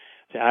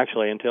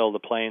 actually until the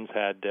planes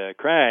had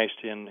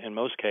crashed in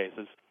most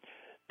cases.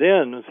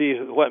 Then, see,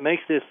 what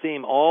makes this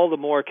seem all the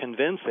more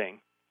convincing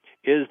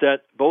is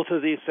that both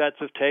of these sets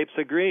of tapes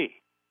agree.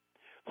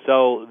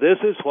 So this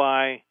is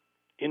why,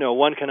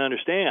 one can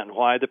understand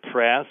why the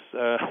press,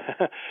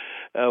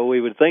 we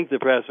would think the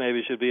press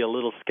maybe should be a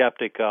little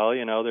skeptical.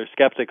 They're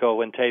skeptical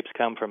when tapes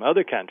come from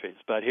other countries.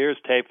 But here's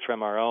tapes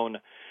from our own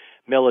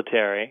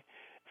military,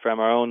 from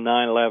our own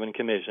 9/11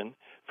 Commission,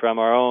 from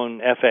our own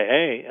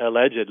FAA,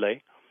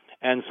 allegedly.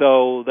 And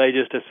so they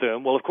just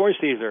assume, well, of course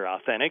these are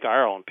authentic.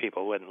 Our own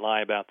people wouldn't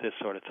lie about this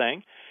sort of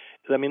thing.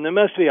 I mean, they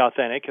must be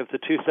authentic if the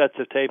two sets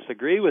of tapes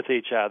agree with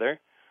each other.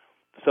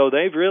 So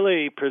they've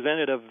really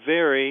presented a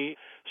very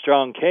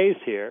strong case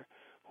here,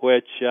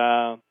 which,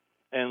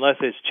 unless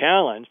it's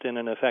challenged in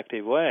an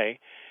effective way,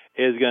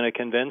 is going to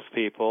convince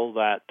people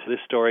that this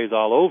story is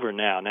all over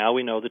now. Now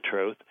we know the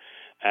truth,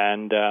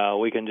 and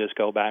we can just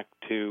go back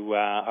to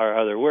our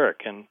other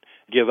work and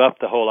give up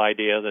the whole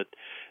idea that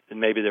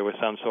maybe there was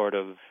some sort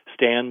of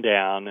stand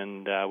down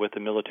and with the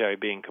military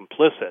being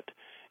complicit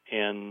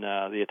in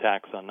the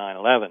attacks on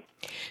 9/11.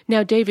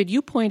 Now, David,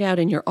 you point out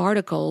in your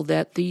article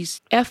that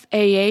these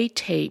FAA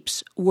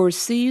tapes were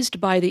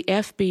seized by the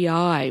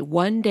FBI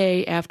one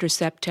day after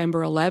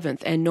September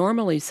 11th, and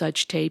normally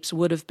such tapes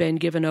would have been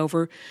given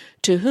over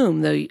to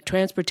whom? The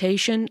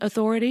Transportation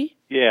Authority?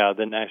 Yeah,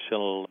 the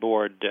National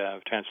Board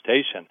of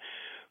Transportation,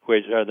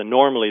 which are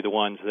normally the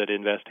ones that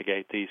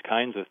investigate these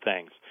kinds of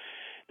things.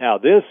 Now,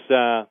 this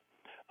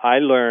I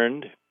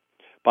learned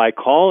by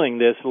calling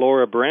this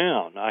Laura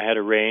Brown. I had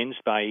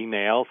arranged by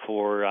email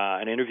for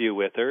an interview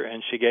with her,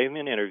 and she gave me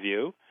an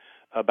interview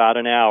about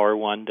an hour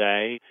one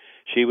day.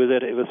 It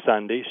was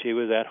Sunday. She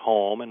was at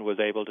home and was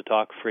able to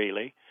talk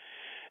freely.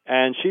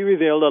 And she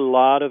revealed a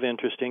lot of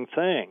interesting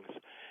things.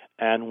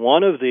 And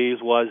one of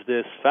these was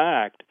this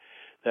fact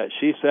that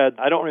she said,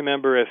 I don't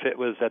remember if it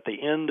was at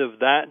the end of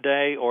that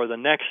day or the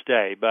next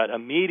day, but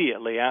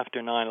immediately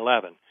after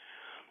 9/11,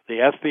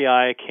 the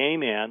FBI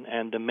came in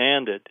and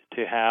demanded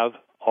to have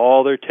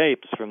all their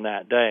tapes from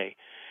that day,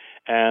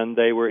 and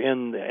they were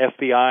in the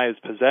FBI's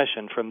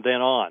possession from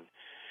then on.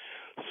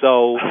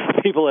 So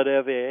people at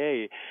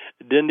FAA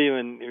didn't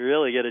even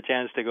really get a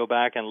chance to go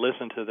back and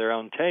listen to their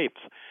own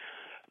tapes.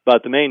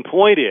 But the main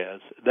point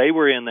is they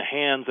were in the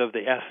hands of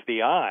the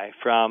FBI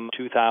from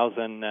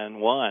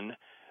 2001,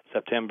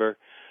 September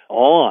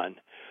on.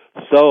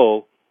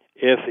 So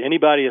if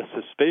anybody is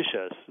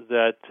suspicious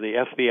that the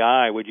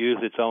FBI would use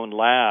its own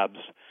labs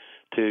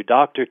to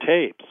doctor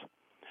tapes,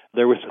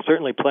 there was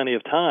certainly plenty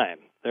of time.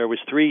 There was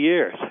 3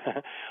 years,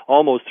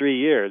 almost 3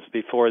 years,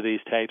 before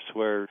these tapes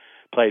were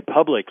played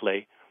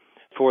publicly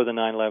for the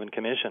 9/11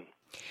 Commission.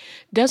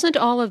 Doesn't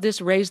all of this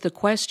raise the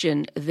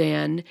question,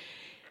 then,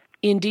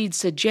 indeed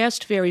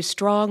suggest very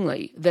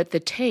strongly that the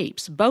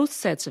tapes, both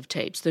sets of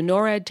tapes, the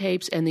NORAD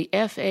tapes and the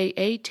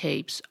FAA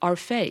tapes, are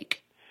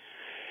fake?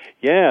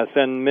 Yes,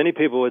 and many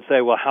people would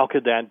say, well, how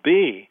could that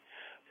be?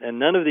 And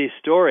none of these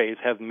stories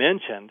have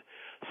mentioned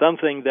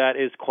something that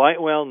is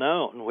quite well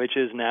known, which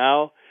is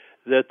now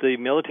that the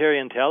military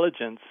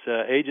intelligence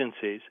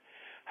agencies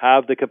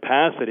have the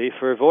capacity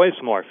for voice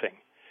morphing.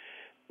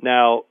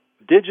 Now,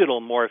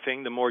 digital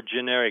morphing, the more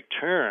generic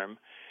term,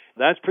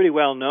 that's pretty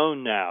well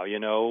known now,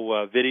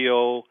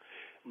 video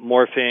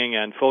morphing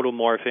and photo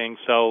morphing.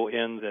 So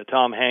in the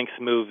Tom Hanks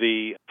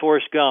movie,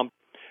 Forrest Gump,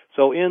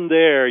 so in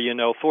there,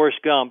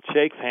 Forrest Gump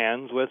shakes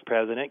hands with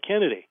President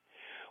Kennedy.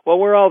 Well,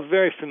 we're all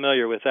very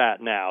familiar with that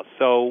now,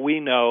 so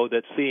we know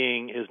that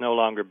seeing is no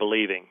longer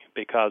believing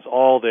because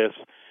all this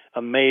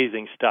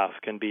amazing stuff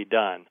can be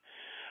done.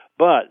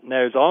 But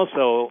there's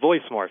also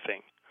voice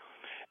morphing.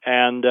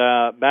 And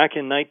back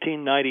in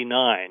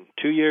 1999,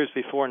 2 years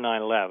before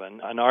 9/11,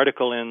 an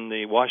article in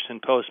the Washington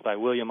Post by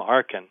William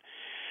Arkin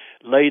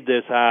laid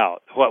this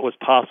out, what was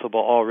possible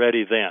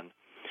already then.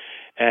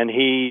 And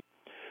he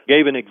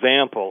gave an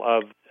example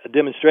of a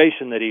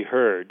demonstration that he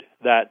heard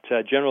that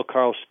General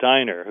Carl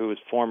Steiner, who was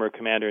former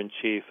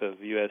Commander-in-Chief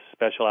of U.S.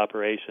 Special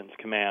Operations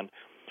Command,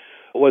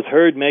 was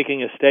heard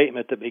making a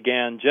statement that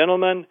began,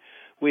 "Gentlemen,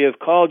 we have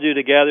called you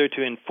together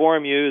to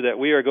inform you that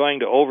we are going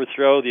to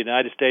overthrow the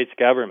United States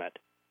government."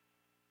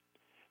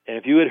 And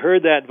if you had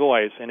heard that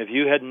voice, and if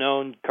you had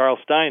known Carl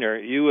Steiner,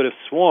 you would have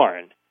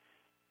sworn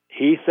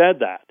he said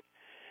that.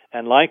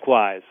 And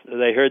likewise,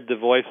 they heard the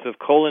voice of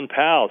Colin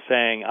Powell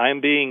saying, "I am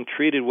being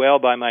treated well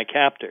by my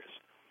captors."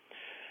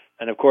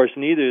 And of course,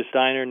 neither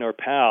Steiner nor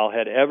Powell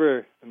had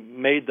ever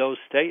made those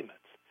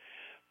statements.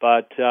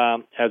 But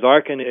as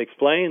Arkin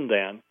explained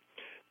then,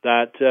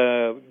 that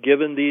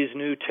given these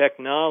new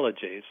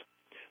technologies,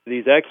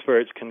 these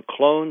experts can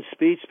clone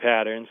speech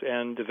patterns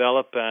and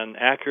develop an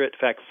accurate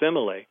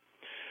facsimile,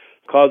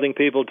 causing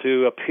people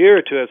to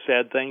appear to have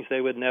said things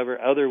they would never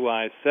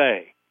otherwise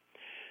say.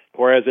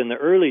 Whereas in the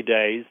early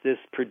days, this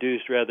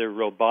produced rather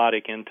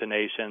robotic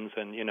intonations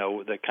and,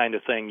 the kind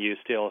of thing you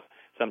still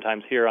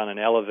sometimes hear on an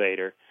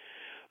elevator.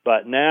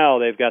 But now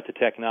they've got the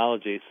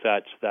technology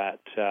such that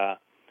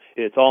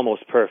it's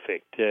almost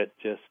perfect. It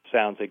just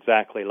sounds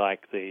exactly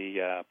like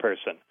the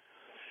person.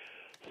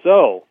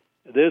 So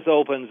this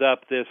opens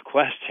up this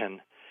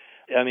question.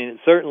 I mean,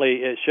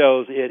 certainly it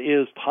shows it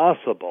is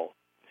possible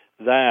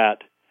that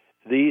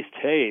these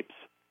tapes,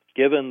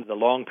 given the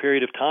long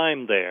period of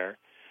time there,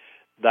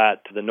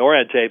 that the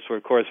NORAD tapes were,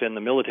 of course, in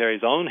the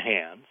military's own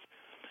hands,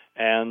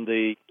 and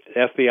the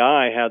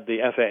FBI had the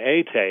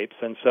FAA tapes,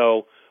 and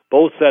so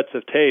both sets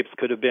of tapes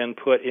could have been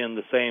put in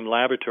the same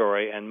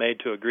laboratory and made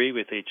to agree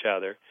with each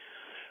other.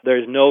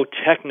 There's no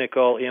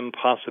technical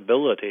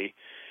impossibility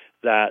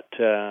that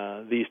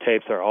these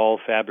tapes are all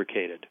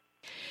fabricated.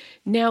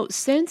 Now,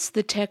 since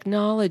the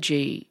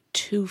technology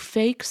to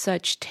fake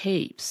such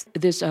tapes,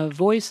 this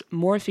voice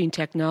morphing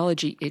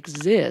technology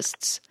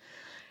exists,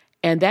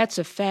 and that's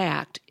a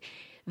fact,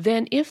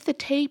 then if the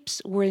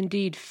tapes were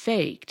indeed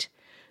faked,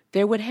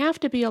 there would have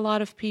to be a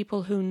lot of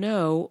people who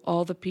know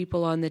all the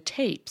people on the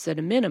tapes at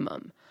a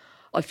minimum.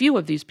 A few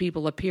of these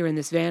people appear in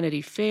this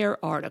Vanity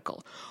Fair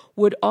article.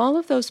 Would all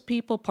of those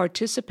people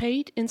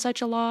participate in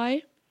such a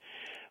lie?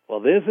 Well,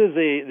 this is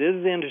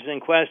the interesting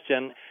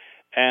question,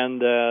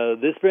 and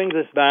this brings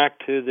us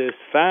back to this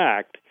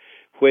fact,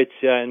 which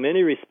in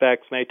many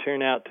respects may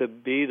turn out to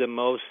be the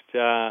most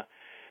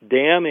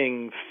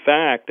damning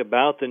fact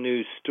about the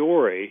news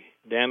story,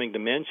 damning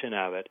dimension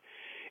of it,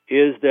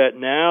 is that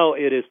now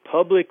it is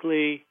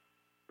publicly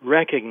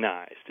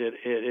recognized, it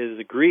is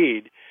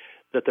agreed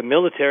that the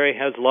military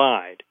has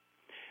lied.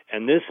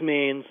 And this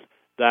means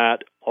that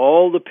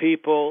all the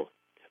people,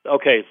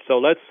 okay, so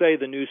let's say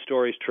the news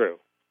story is true.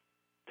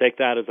 Take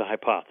that as a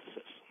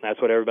hypothesis.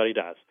 That's what everybody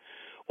does.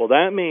 Well,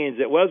 that means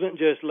it wasn't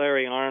just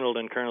Larry Arnold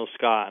and Colonel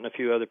Scott and a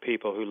few other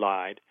people who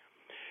lied.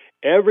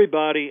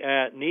 Everybody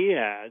at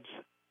NORAD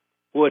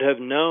would have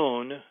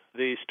known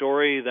the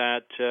story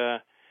that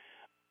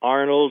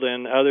Arnold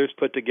and others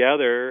put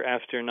together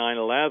after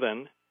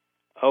 9/11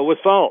 was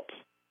false.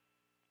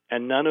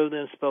 And none of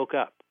them spoke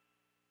up.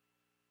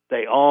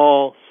 They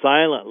all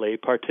silently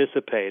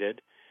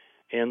participated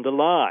in the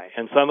lie,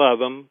 and some of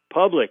them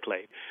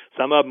publicly.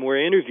 Some of them were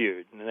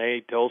interviewed, and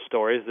they told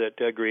stories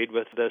that agreed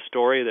with the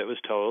story that was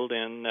told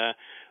in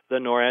the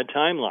NORAD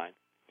timeline.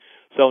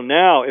 So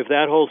now, if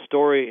that whole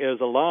story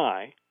is a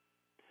lie,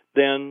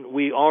 then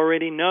we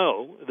already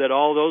know that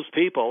all those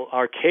people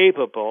are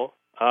capable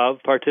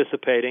of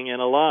participating in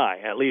a lie,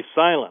 at least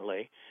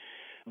silently,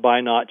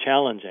 by not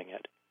challenging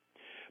it.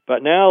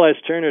 But now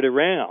let's turn it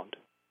around,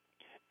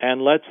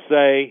 and let's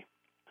say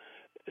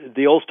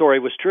the old story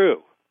was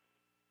true.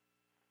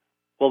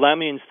 Well, that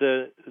means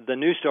the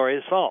new story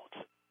is false.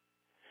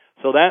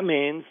 So that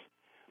means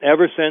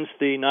ever since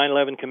the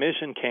 9/11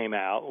 Commission came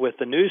out with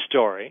the news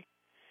story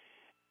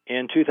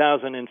in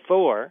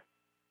 2004,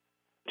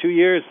 2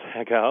 years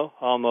ago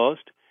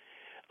almost,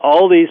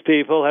 all these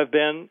people have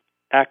been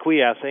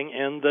acquiescing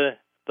in the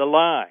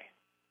lie.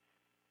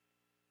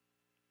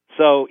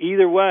 So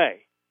either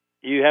way,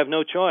 you have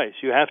no choice.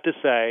 You have to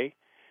say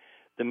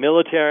the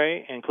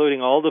military,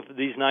 including all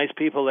these nice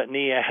people at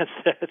NIAS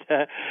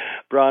that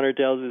Bronner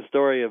tells his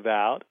story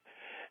about,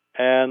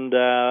 and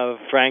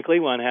frankly,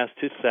 one has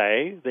to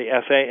say the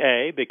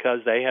FAA,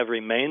 because they have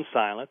remained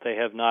silent. They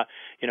have not,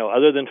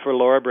 other than for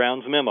Laura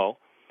Brown's memo,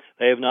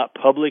 they have not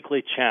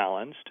publicly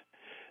challenged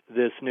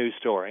this news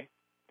story.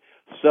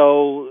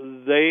 So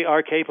they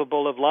are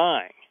capable of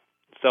lying.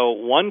 So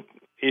one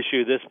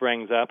issue this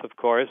brings up, of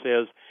course,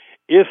 is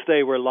if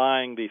they were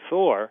lying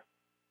before,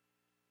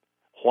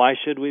 why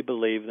should we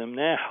believe them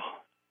now?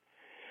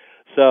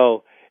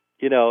 So,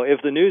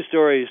 if the news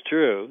story is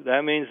true,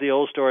 that means the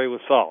old story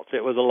was false.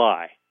 It was a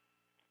lie.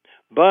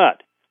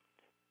 But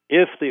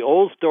if the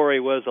old story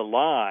was a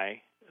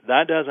lie,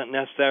 that doesn't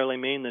necessarily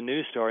mean the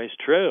news story is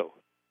true.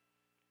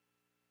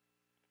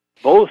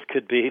 Both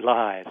could be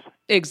lies.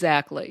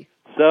 Exactly.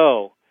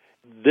 So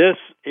this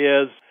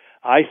is,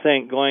 I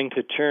think, going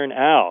to turn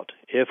out,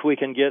 if we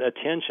can get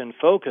attention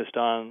focused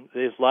on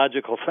this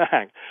logical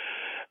fact,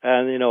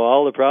 and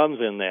all the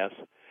problems in this,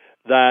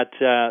 that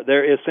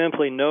there is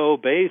simply no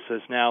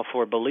basis now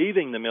for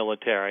believing the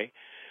military,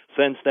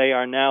 since they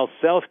are now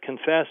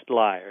self-confessed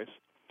liars,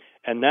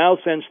 and now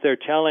since they're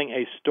telling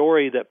a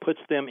story that puts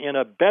them in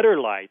a better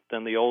light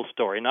than the old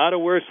story, not a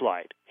worse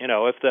light.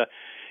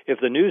 If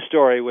the news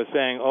story was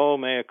saying, "Oh,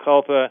 mea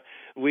culpa,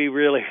 we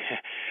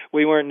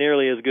weren't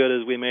nearly as good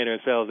as we made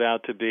ourselves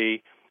out to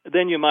be,"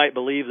 then you might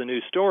believe the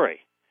news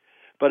story.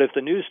 But if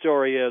the news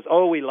story is,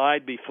 "Oh, we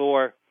lied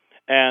before,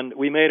 and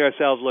we made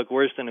ourselves look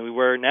worse than we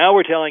were. Now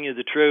we're telling you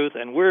the truth,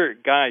 and we're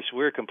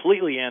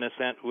completely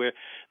innocent. We're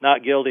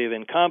not guilty of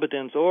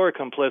incompetence or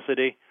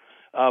complicity.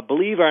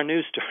 Believe our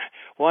news story."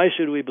 Why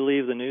should we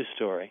believe the news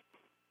story?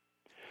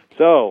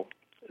 So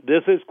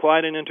this is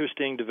quite an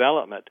interesting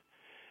development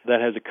that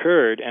has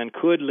occurred and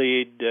could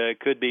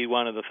be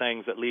one of the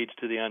things that leads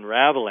to the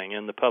unraveling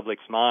in the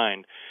public's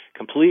mind,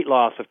 complete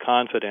loss of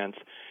confidence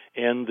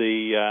in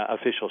the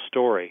official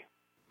story.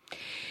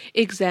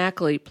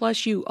 Exactly.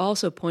 Plus, you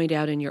also point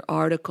out in your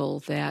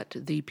article that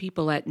the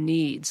people at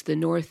NEADS, the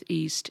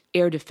Northeast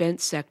Air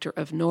Defense Sector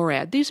of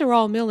NORAD, these are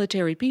all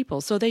military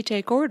people, so they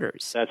take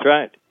orders. That's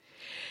right.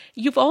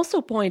 You've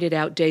also pointed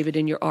out, David,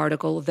 in your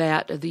article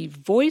that the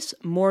voice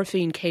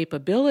morphing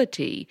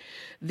capability,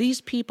 these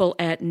people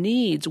at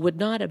NEADS would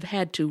not have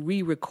had to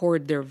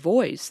re-record their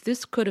voice.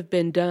 This could have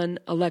been done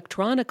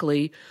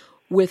electronically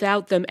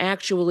without them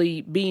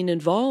actually being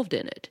involved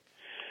in it.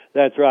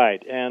 That's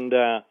right. And,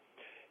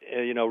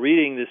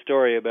 reading the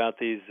story about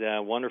these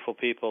wonderful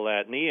people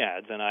at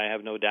NEADS, and I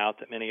have no doubt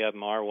that many of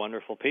them are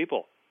wonderful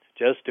people,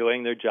 just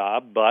doing their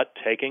job but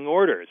taking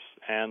orders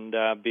and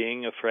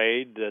being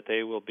afraid that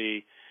they will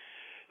be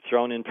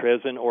thrown in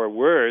prison or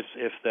worse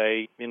if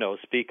they,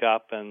 speak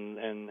up and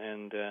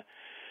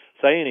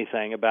say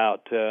anything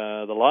about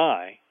the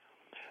lie.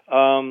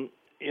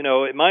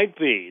 It might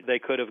be they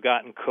could have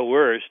gotten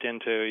coerced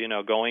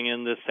into, going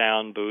in the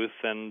sound booth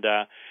and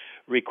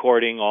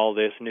recording all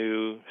this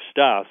new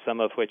stuff, some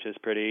of which is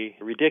pretty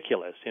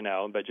ridiculous,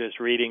 but just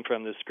reading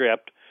from the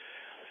script.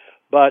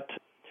 But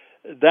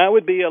that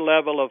would be a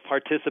level of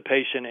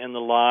participation in the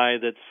lie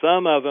that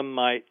some of them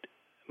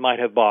might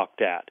have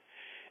balked at.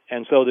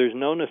 And so there's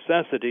no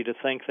necessity to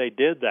think they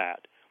did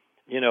that.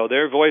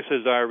 Their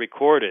voices are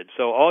recorded,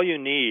 so all you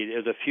need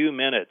is a few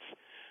minutes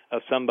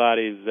of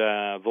somebody's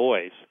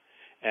voice,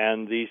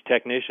 and these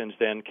technicians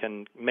then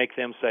can make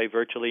them say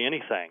virtually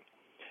anything.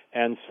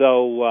 And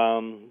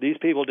so these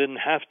people didn't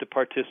have to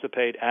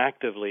participate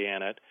actively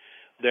in it.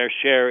 Their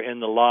share in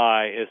the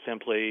lie is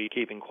simply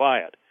keeping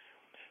quiet.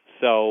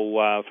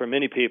 So for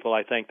many people,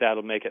 I think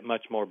that'll make it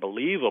much more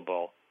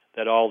believable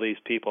that all these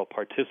people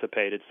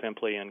participated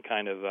simply in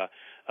kind of a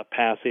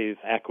passive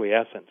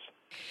acquiescence.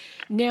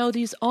 Now,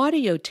 these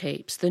audio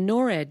tapes, the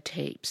NORAD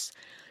tapes,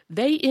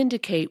 they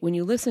indicate when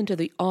you listen to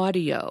the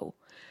audio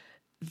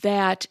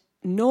that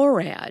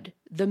NORAD,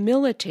 the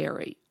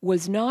military,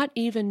 was not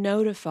even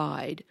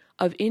notified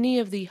of any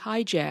of the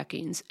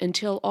hijackings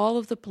until all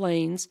of the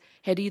planes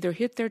had either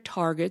hit their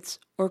targets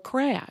or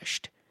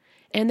crashed.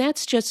 And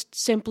that's just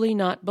simply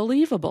not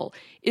believable.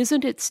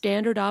 Isn't it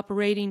standard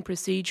operating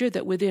procedure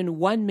that within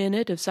 1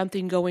 minute of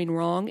something going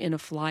wrong in a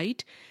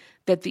flight,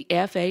 that the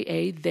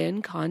FAA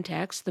then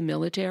contacts the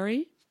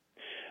military?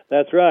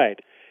 That's right.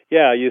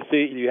 Yeah, you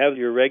see, you have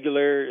your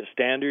regular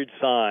standard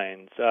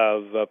signs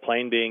of a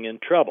plane being in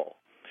trouble,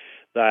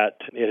 that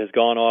it has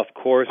gone off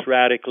course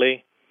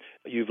radically,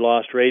 you've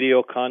lost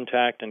radio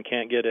contact and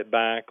can't get it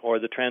back, or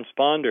the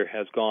transponder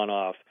has gone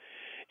off.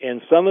 In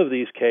some of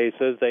these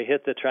cases, they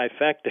hit the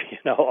trifecta,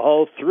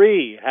 all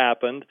three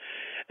happened,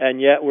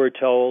 and yet we're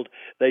told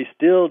they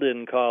still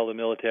didn't call the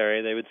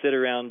military. They would sit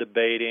around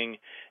debating,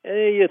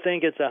 you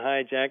think it's a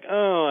hijack?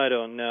 Oh, I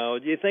don't know.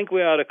 Do you think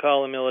we ought to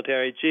call the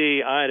military?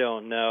 Gee, I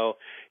don't know.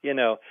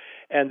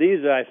 And these,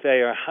 I say,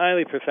 are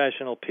highly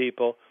professional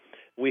people.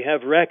 We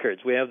have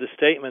records. We have the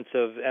statements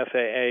of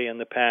FAA in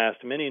the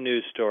past, many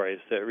news stories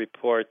that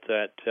report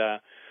that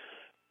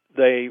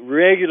they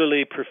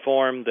regularly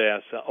performed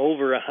this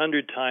over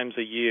 100 times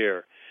a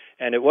year.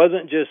 And it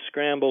wasn't just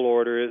scramble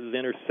order, it was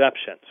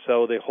interception.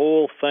 So the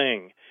whole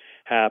thing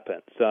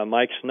happens.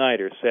 Mike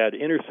Snyder said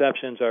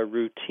interceptions are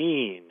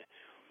routine.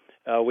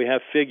 We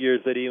have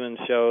figures that even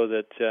show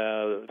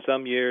that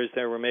some years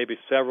there were maybe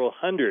several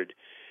hundred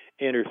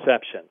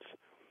interceptions.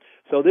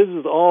 So this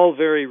is all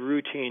very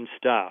routine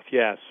stuff,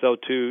 yes. So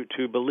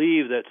to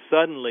believe that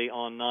suddenly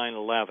on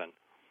 9/11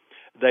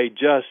 they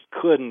just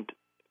couldn't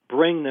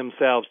bring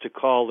themselves to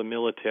call the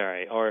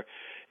military, or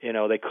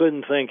they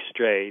couldn't think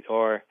straight,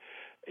 or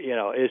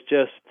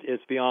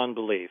it's beyond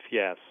belief.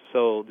 Yes.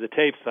 So the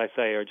tapes, I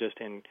say, are just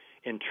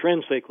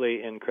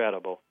intrinsically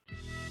incredible.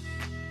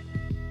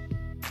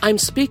 I'm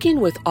speaking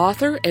with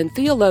author and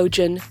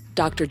theologian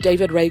Dr.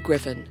 David Ray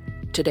Griffin.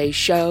 Today's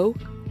show,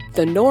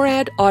 the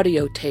NORAD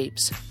audio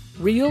tapes,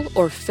 real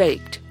or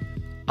faked.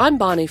 I'm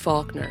Bonnie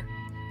Faulkner.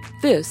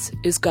 This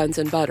is Guns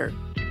and Butter.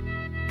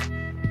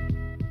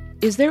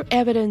 Is there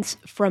evidence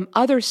from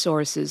other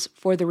sources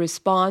for the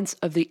response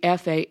of the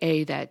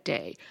FAA that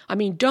day? I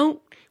mean,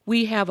 don't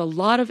we have a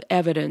lot of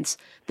evidence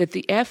that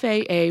the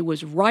FAA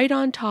was right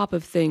on top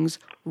of things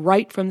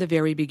right from the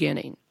very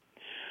beginning?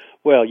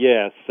 Well,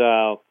 yes.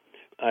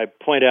 I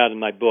point out in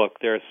my book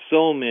there are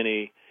so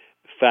many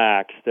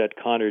facts that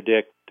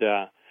contradict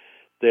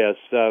this.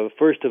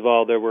 First of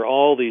all, there were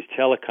all these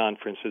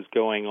teleconferences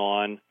going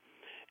on,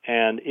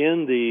 and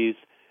in these,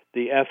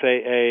 the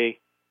FAA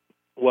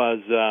was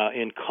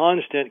in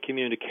constant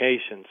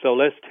communication. So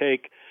let's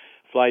take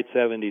Flight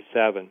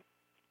 77.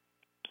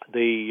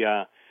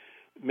 The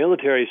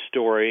military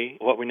story,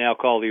 what we now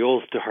call the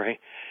old story,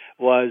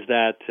 was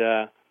that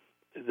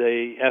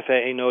the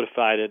FAA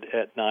notified it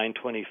at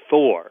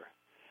 9:24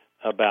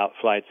 about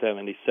Flight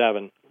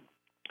 77.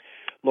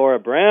 Laura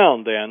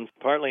Brown then,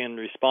 partly in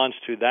response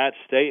to that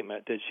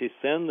statement, did she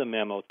send the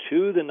memo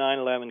to the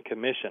 9/11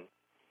 Commission,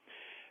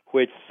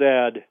 which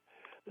said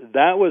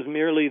that was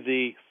merely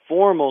the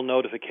formal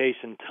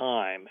notification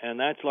time, and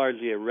that's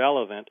largely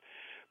irrelevant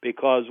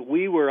because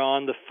we were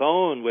on the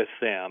phone with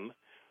them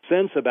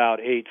since about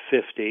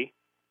 8:50,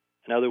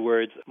 in other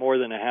words, more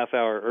than a half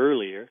hour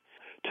earlier,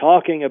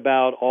 talking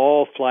about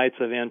all flights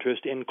of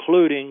interest,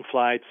 including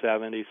Flight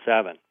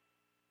 77.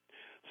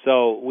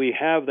 So we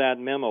have that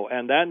memo,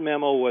 and that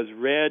memo was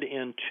read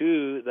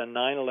into the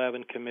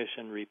 9/11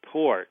 Commission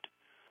report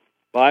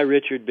by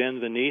Richard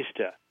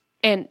Benveniste.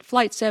 And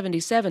Flight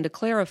 77, to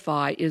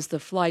clarify, is the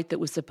flight that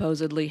was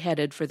supposedly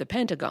headed for the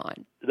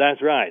Pentagon.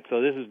 That's right.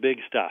 So this is big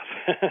stuff.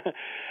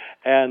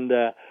 And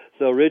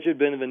so Richard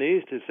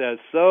Benveniste says,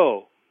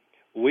 so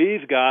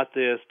we've got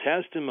this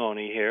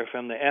testimony here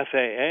from the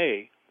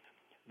FAA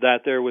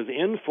that there was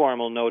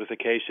informal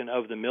notification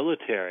of the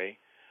military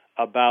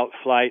about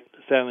Flight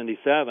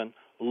 77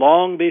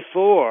 long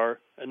before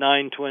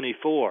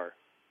 9/24.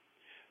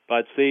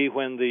 But see,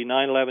 when the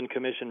 9/11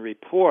 Commission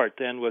report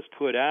then was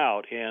put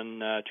out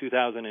in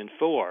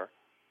 2004,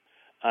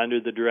 under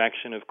the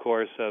direction, of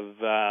course, of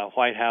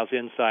White House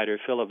insider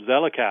Philip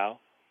Zelikow,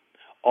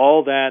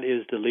 all that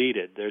is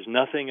deleted. There's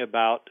nothing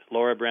about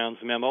Laura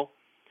Brown's memo.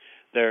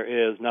 There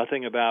is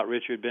nothing about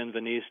Richard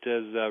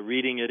Benveniste's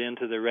reading it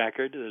into the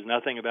record. There's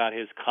nothing about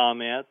his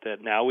comment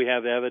that now we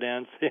have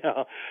evidence.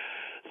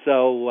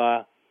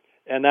 So,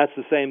 and that's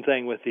the same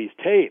thing with these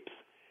tapes.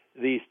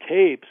 These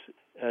tapes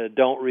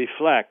don't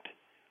reflect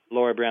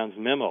Laura Brown's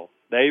memo.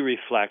 They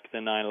reflect the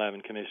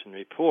 9/11 Commission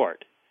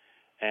report,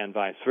 and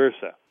vice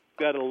versa.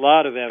 We've got a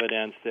lot of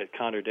evidence that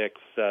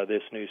contradicts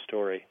this news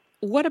story.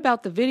 What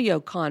about the video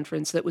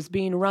conference that was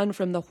being run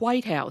from the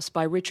White House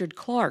by Richard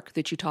Clark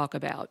that you talk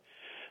about?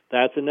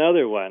 That's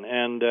another one.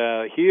 And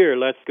here,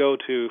 let's go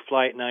to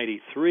Flight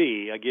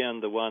 93, again,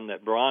 the one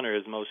that Bronner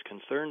is most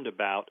concerned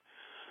about,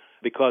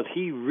 because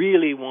he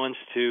really wants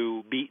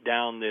to beat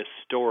down this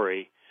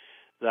story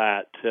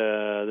that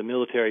the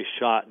military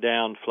shot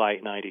down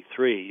Flight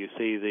 93. You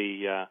see,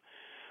 the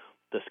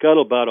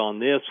scuttlebutt on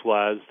this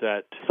was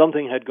that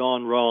something had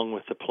gone wrong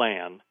with the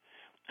plan,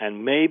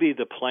 and maybe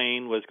the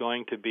plane was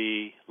going to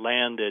be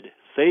landed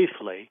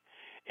safely,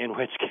 in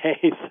which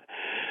case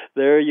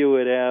there you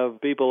would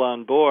have people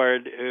on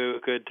board who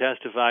could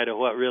testify to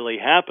what really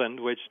happened,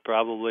 which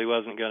probably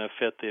wasn't going to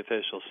fit the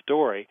official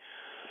story.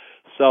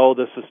 So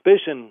the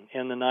suspicion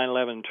in the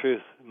 9/11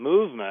 Truth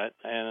movement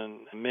and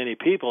many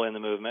people in the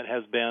movement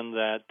has been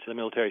that the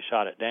military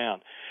shot it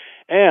down.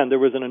 And there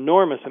was an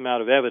enormous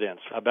amount of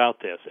evidence about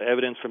this,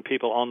 evidence from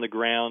people on the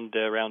ground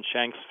around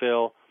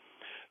Shanksville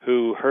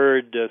who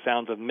heard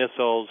sounds of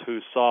missiles,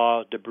 who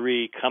saw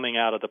debris coming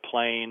out of the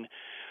plane,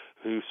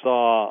 who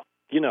saw,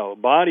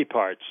 body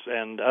parts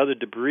and other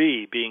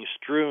debris being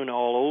strewn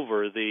all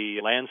over the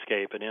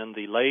landscape and in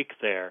the lake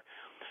there.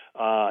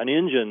 An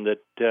engine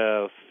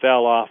that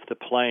fell off the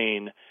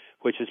plane,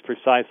 which is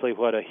precisely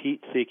what a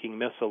heat-seeking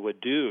missile would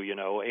do,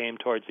 aim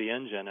towards the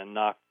engine and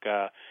knock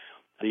the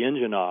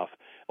engine off,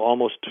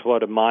 almost,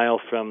 a mile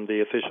from the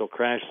official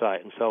crash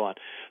site and so on.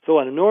 So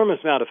an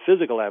enormous amount of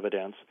physical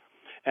evidence,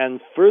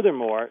 and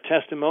furthermore,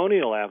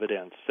 testimonial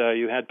evidence.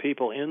 You had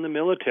people in the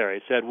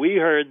military said, we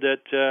heard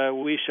that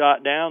we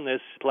shot down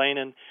this plane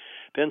in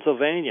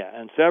Pennsylvania,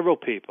 and several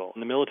people in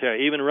the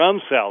military, even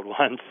Rumsfeld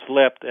once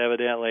slipped,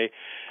 evidently,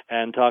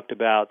 and talked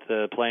about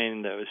the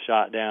plane that was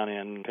shot down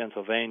in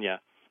Pennsylvania.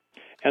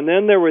 And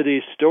then there were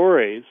these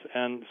stories,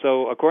 and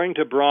so according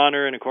to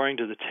Bronner and according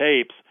to the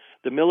tapes,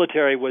 the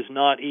military was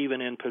not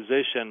even in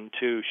position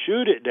to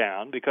shoot it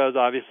down because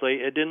obviously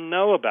it didn't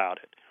know about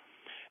it.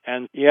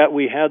 And yet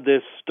we had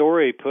this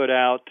story put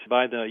out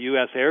by the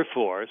U.S. Air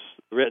Force,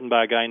 written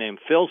by a guy named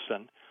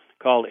Filson,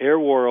 called Air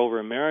War Over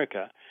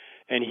America,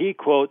 and he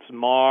quotes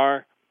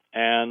Marr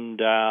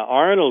and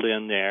Arnold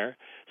in there,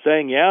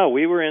 saying, yeah,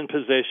 we were in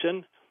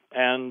position,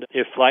 and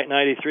if Flight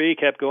 93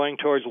 kept going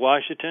towards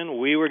Washington,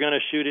 we were going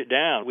to shoot it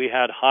down. We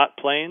had hot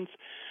planes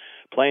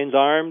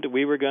armed,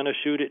 we were going to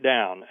shoot it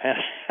down.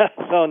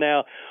 So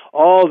now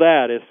all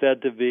that is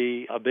said to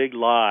be a big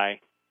lie.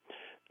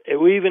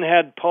 We even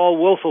had Paul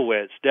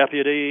Wolfowitz,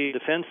 Deputy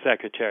Defense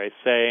Secretary,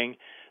 saying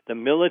the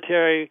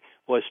military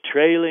was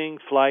trailing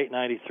Flight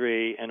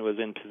 93 and was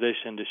in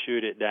position to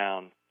shoot it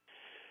down.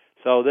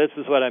 So this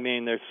is what I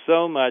mean. There's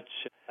so much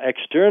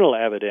external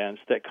evidence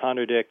that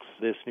contradicts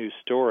this new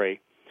story.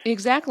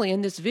 Exactly,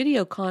 and this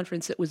video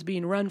conference that was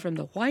being run from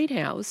the White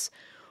House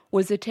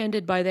was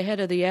attended by the head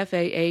of the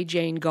FAA,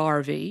 Jane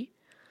Garvey.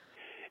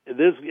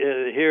 This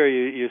here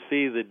you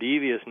see the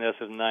deviousness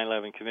of the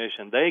 9/11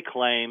 Commission. They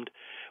claimed,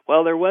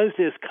 well, there was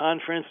this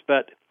conference,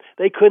 but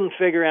they couldn't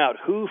figure out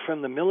who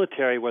from the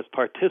military was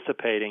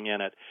participating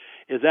in it.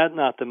 Is that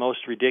not the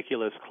most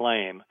ridiculous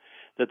claim?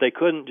 That they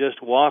couldn't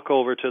just walk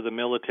over to the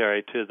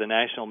military, to the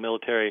National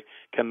Military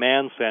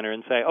Command Center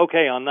and say,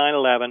 okay, on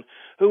 9/11,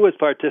 who was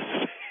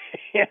participating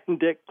in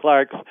Dick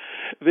Clark's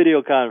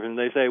video conference?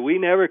 They say, we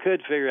never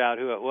could figure out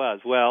who it was.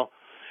 Well,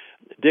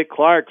 Dick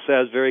Clark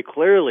says very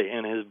clearly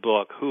in his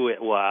book who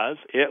it was.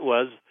 It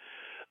was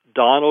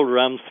Donald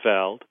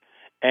Rumsfeld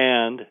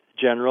and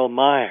General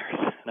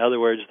Myers. In other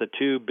words, the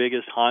two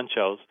biggest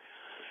honchos.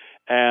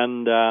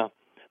 And the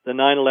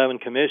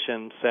 9/11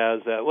 Commission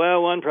says that,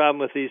 well, one problem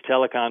with these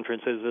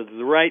teleconferences is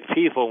the right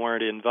people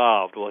weren't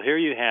involved. Well, here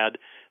you had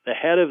the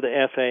head of the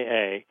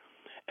FAA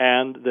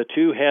and the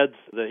two heads,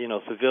 the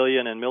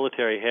civilian and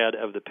military head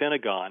of the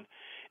Pentagon,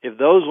 if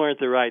those weren't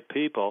the right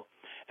people,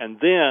 and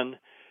then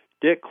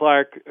Dick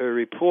Clark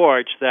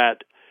reports that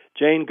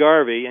Jane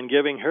Garvey, in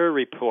giving her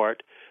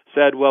report,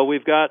 said, well,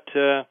 we've got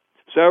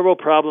several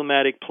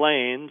problematic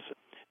planes,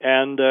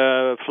 and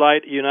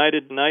Flight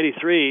United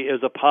 93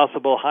 is a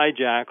possible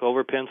hijack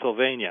over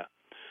Pennsylvania.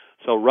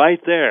 So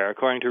right there,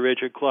 according to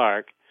Richard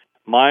Clark,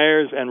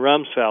 Myers and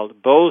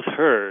Rumsfeld both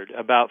heard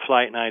about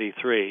Flight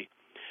 93,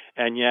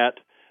 and yet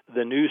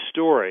the new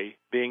story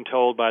being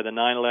told by the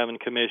 9/11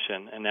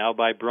 Commission and now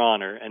by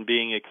Bronner and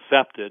being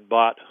accepted,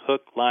 bought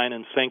hook, line,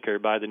 and sinker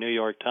by the New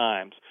York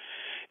Times,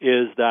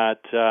 is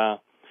that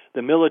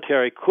the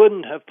military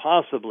couldn't have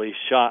possibly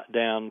shot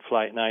down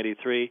Flight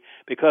 93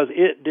 because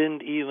it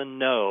didn't even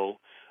know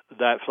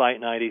that Flight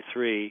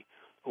 93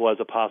 was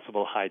a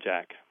possible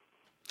hijack.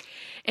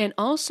 And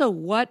also,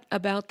 what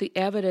about the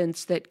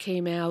evidence that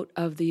came out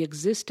of the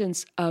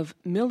existence of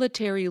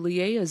military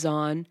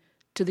liaison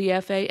to the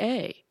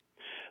FAA?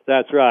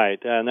 That's right,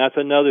 and that's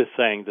another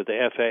thing that the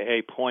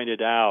FAA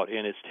pointed out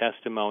in its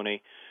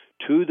testimony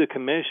to the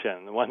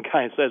commission. One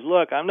guy says,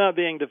 look, I'm not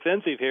being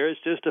defensive here, it's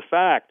just a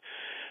fact.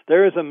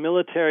 There is a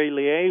military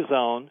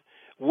liaison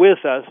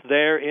with us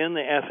there in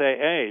the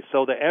FAA,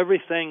 so that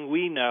everything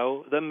we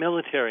know, the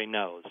military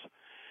knows.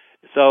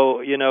 So,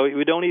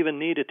 we don't even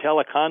need a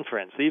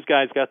teleconference. These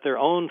guys got their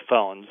own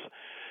phones.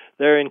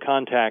 They're in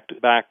contact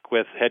back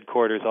with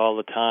headquarters all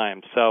the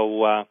time.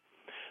 So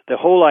the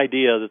whole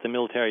idea that the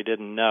military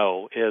didn't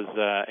know is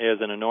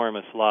an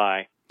enormous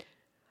lie.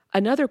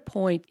 Another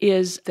point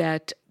is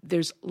that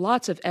there's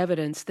lots of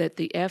evidence that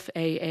the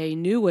FAA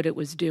knew what it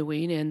was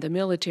doing and the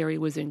military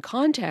was in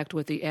contact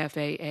with the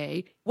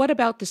FAA. What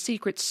about the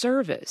Secret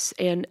Service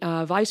and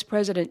Vice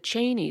President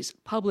Cheney's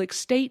public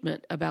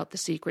statement about the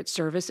Secret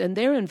Service and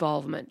their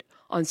involvement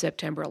on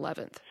September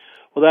 11th?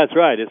 Well, that's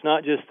right. It's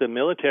not just the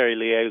military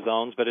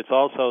liaisons, but it's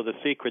also the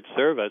Secret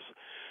Service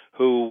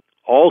who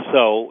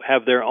also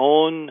have their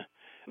own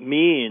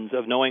means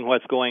of knowing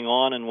what's going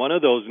on, and one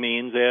of those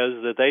means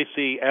is that they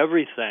see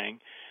everything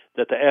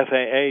that the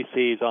FAA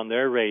sees on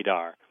their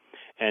radar.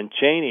 And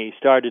Cheney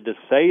started to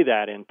say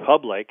that in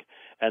public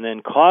and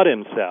then caught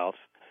himself,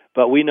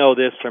 but we know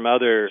this from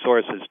other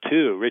sources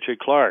too. Richard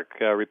Clark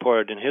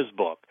reported in his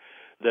book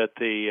that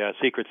the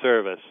Secret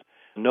Service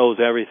knows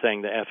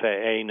everything the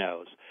FAA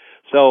knows.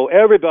 So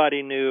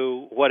everybody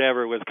knew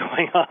whatever was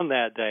going on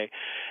that day.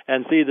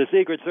 And see, the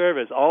Secret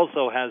Service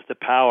also has the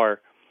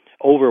power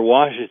over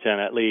Washington,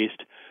 at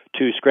least,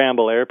 to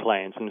scramble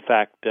airplanes. In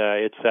fact,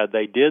 it said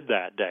they did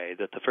that day,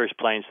 that the first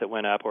planes that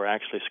went up were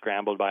actually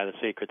scrambled by the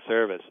Secret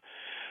Service.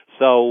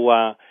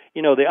 So,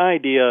 the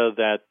idea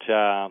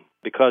that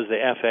because the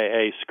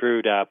FAA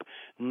screwed up,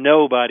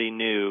 nobody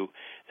knew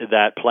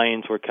that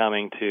planes were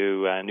coming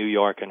to New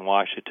York and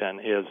Washington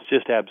is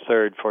just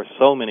absurd for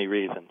so many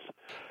reasons.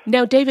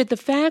 Now, David, the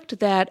fact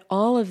that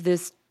all of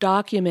this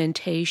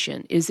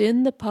documentation is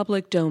in the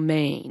public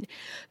domain,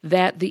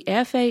 that the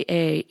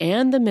FAA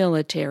and the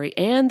military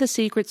and the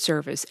Secret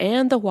Service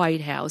and the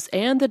White House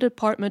and the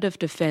Department of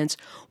Defense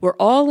were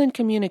all in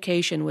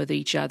communication with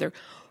each other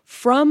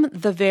from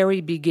the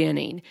very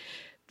beginning,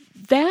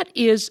 that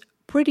is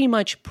pretty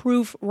much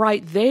proof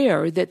right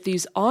there that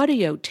these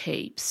audio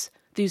tapes,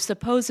 these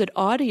supposed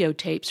audio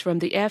tapes from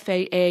the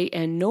FAA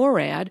and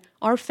NORAD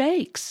are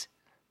fakes.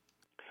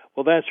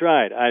 Well, that's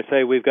right. I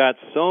say we've got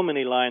so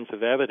many lines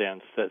of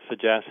evidence that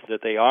suggest that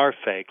they are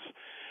fakes,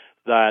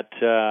 that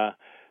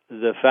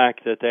the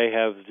fact that they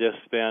have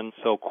just been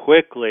so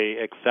quickly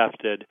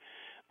accepted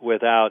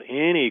without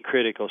any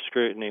critical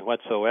scrutiny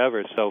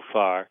whatsoever so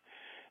far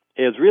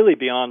is really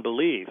beyond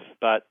belief.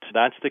 But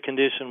that's the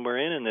condition we're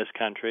in this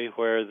country,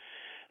 where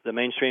the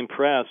mainstream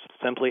press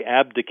simply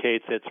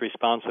abdicates its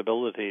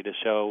responsibility to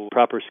show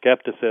proper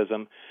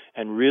skepticism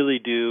and really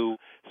do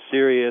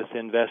serious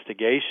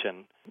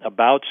investigation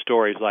about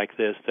stories like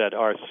this that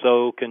are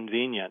so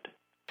convenient.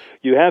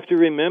 You have to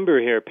remember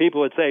here,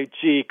 people would say,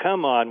 gee,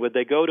 come on, would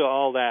they go to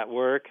all that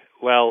work?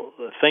 Well,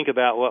 think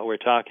about what we're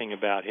talking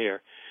about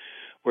here.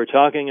 We're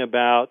talking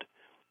about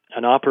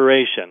an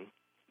operation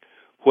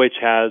which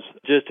has,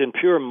 just in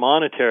pure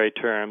monetary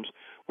terms,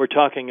 we're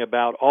talking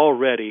about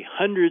already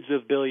hundreds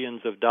of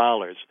billions of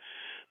dollars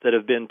that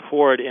have been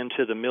poured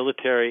into the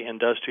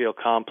military-industrial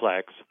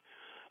complex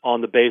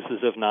on the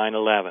basis of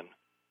 9/11.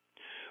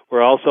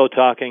 We're also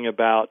talking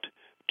about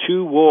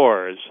 2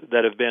 wars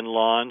that have been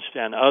launched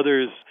and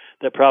others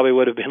that probably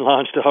would have been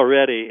launched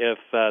already if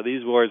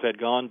these wars had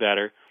gone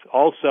better.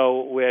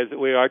 Also,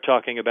 we are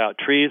talking about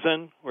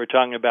treason. We're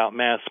talking about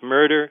mass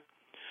murder.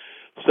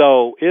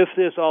 So if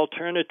this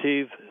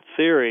alternative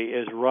theory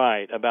is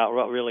right about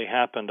what really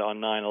happened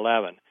on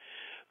 9/11,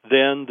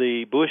 then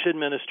the Bush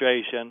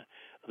administration,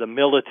 the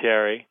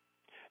military,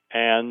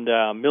 and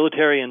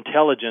military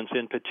intelligence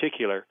in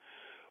particular,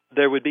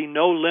 there would be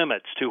no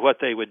limits to what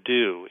they would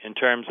do in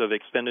terms of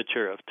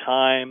expenditure of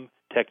time,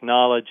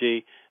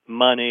 technology,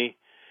 money,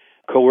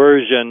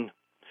 coercion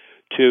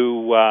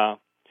to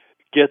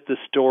get the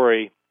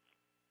story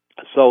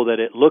so that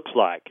it looks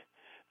like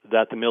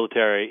that the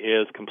military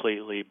is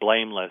completely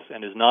blameless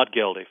and is not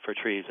guilty for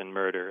treason,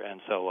 murder,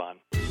 and so on.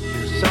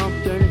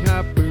 Something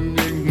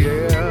happening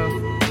here.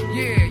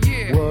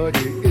 Yeah. What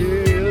it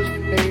is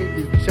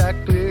ain't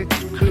exactly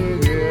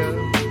clear.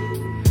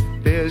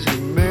 There's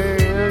a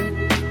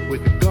man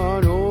with a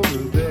gun over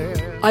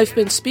there. I've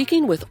been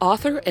speaking with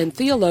author and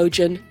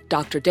theologian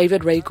Dr.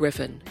 David Ray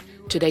Griffin.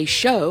 Today's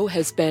show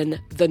has been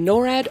the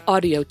NORAD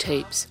audio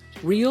tapes,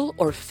 Real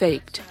or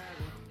Faked.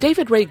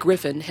 David Ray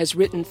Griffin has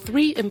written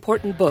 3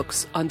 important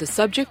books on the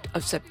subject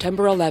of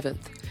September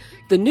 11th.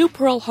 The New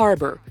Pearl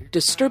Harbor,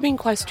 Disturbing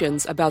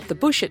Questions About the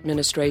Bush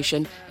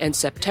Administration and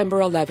September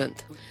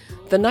 11th.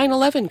 The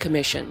 9/11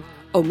 Commission,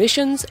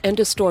 Omissions and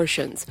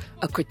Distortions,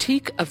 a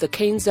critique of the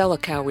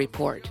Kane-Zelikow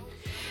report.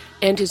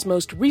 And his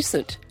most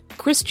recent,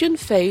 Christian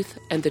Faith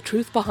and the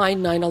Truth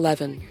Behind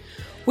 9/11,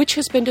 which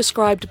has been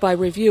described by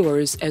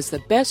reviewers as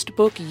the best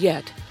book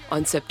yet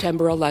on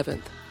September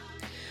 11th.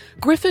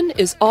 Griffin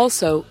is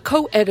also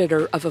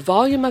co-editor of a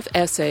volume of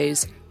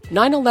essays,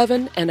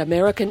 9/11 and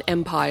American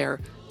Empire,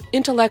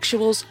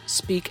 Intellectuals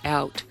Speak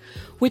Out,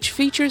 which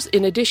features,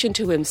 in addition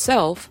to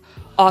himself,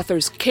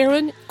 authors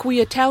Karen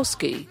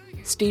Kwiatkowski,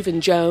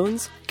 Stephen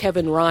Jones,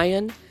 Kevin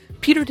Ryan,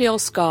 Peter Dale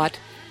Scott,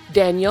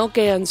 Danielle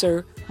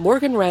Ganser,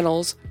 Morgan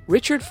Reynolds,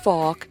 Richard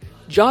Falk,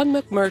 John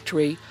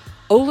McMurtry,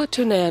 Ola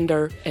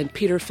Tunander, and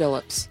Peter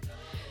Phillips.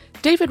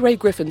 David Ray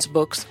Griffin's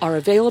books are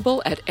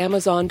available at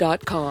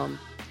Amazon.com.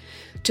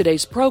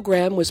 Today's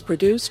program was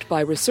produced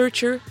by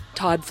researcher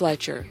Todd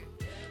Fletcher.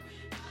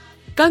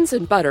 Guns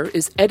and Butter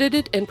is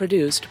edited and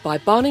produced by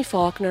Bonnie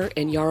Faulkner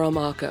and Yarrow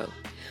Mako.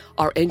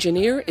 Our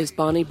engineer is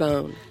Bonnie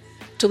Bone.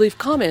 To leave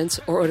comments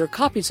or order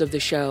copies of the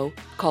show,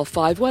 call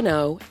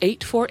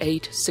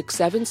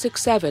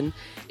 510-848-6767,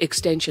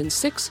 extension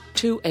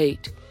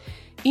 628.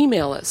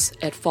 Email us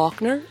at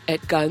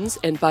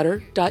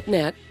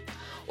faulkner@gunsandbutter.net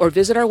or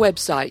visit our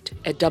website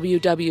at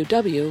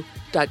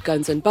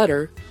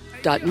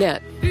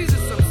www.gunsandbutter.net.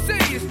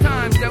 Serious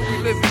times that we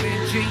living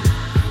in, G.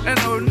 And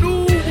a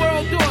new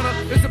world order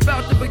is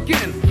about to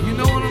begin. You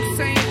know what I'm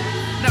saying?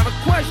 Now the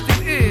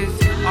question is,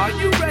 are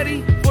you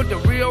ready for the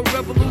real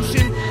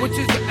revolution, which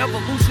is the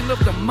evolution of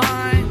the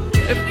mind?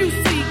 If you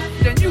seek,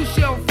 then you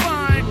shall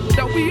find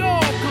that we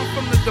all come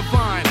from the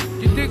divine.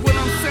 You dig what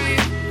I'm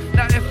saying?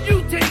 Now if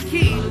you take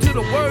heed to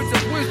the words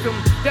of wisdom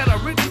that are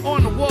written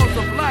on the walls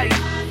of life,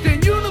 then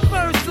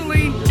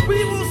universally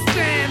we will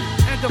stand,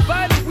 and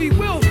divided we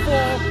will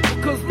fall,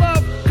 because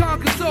love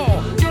conquers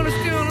all. You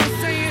understand what I'm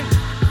saying?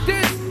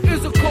 This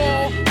is a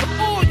call for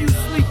all you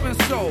sleeping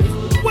souls.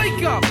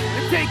 Wake up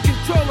and take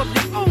control of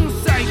your own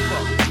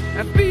cipher,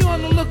 and be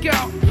on the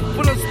lookout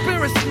for the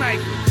spirit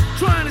sniper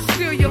trying to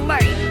steal your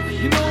light.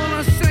 You know what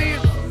I'm saying?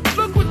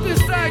 Look within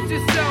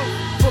yourself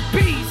for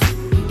peace.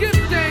 Give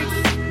thanks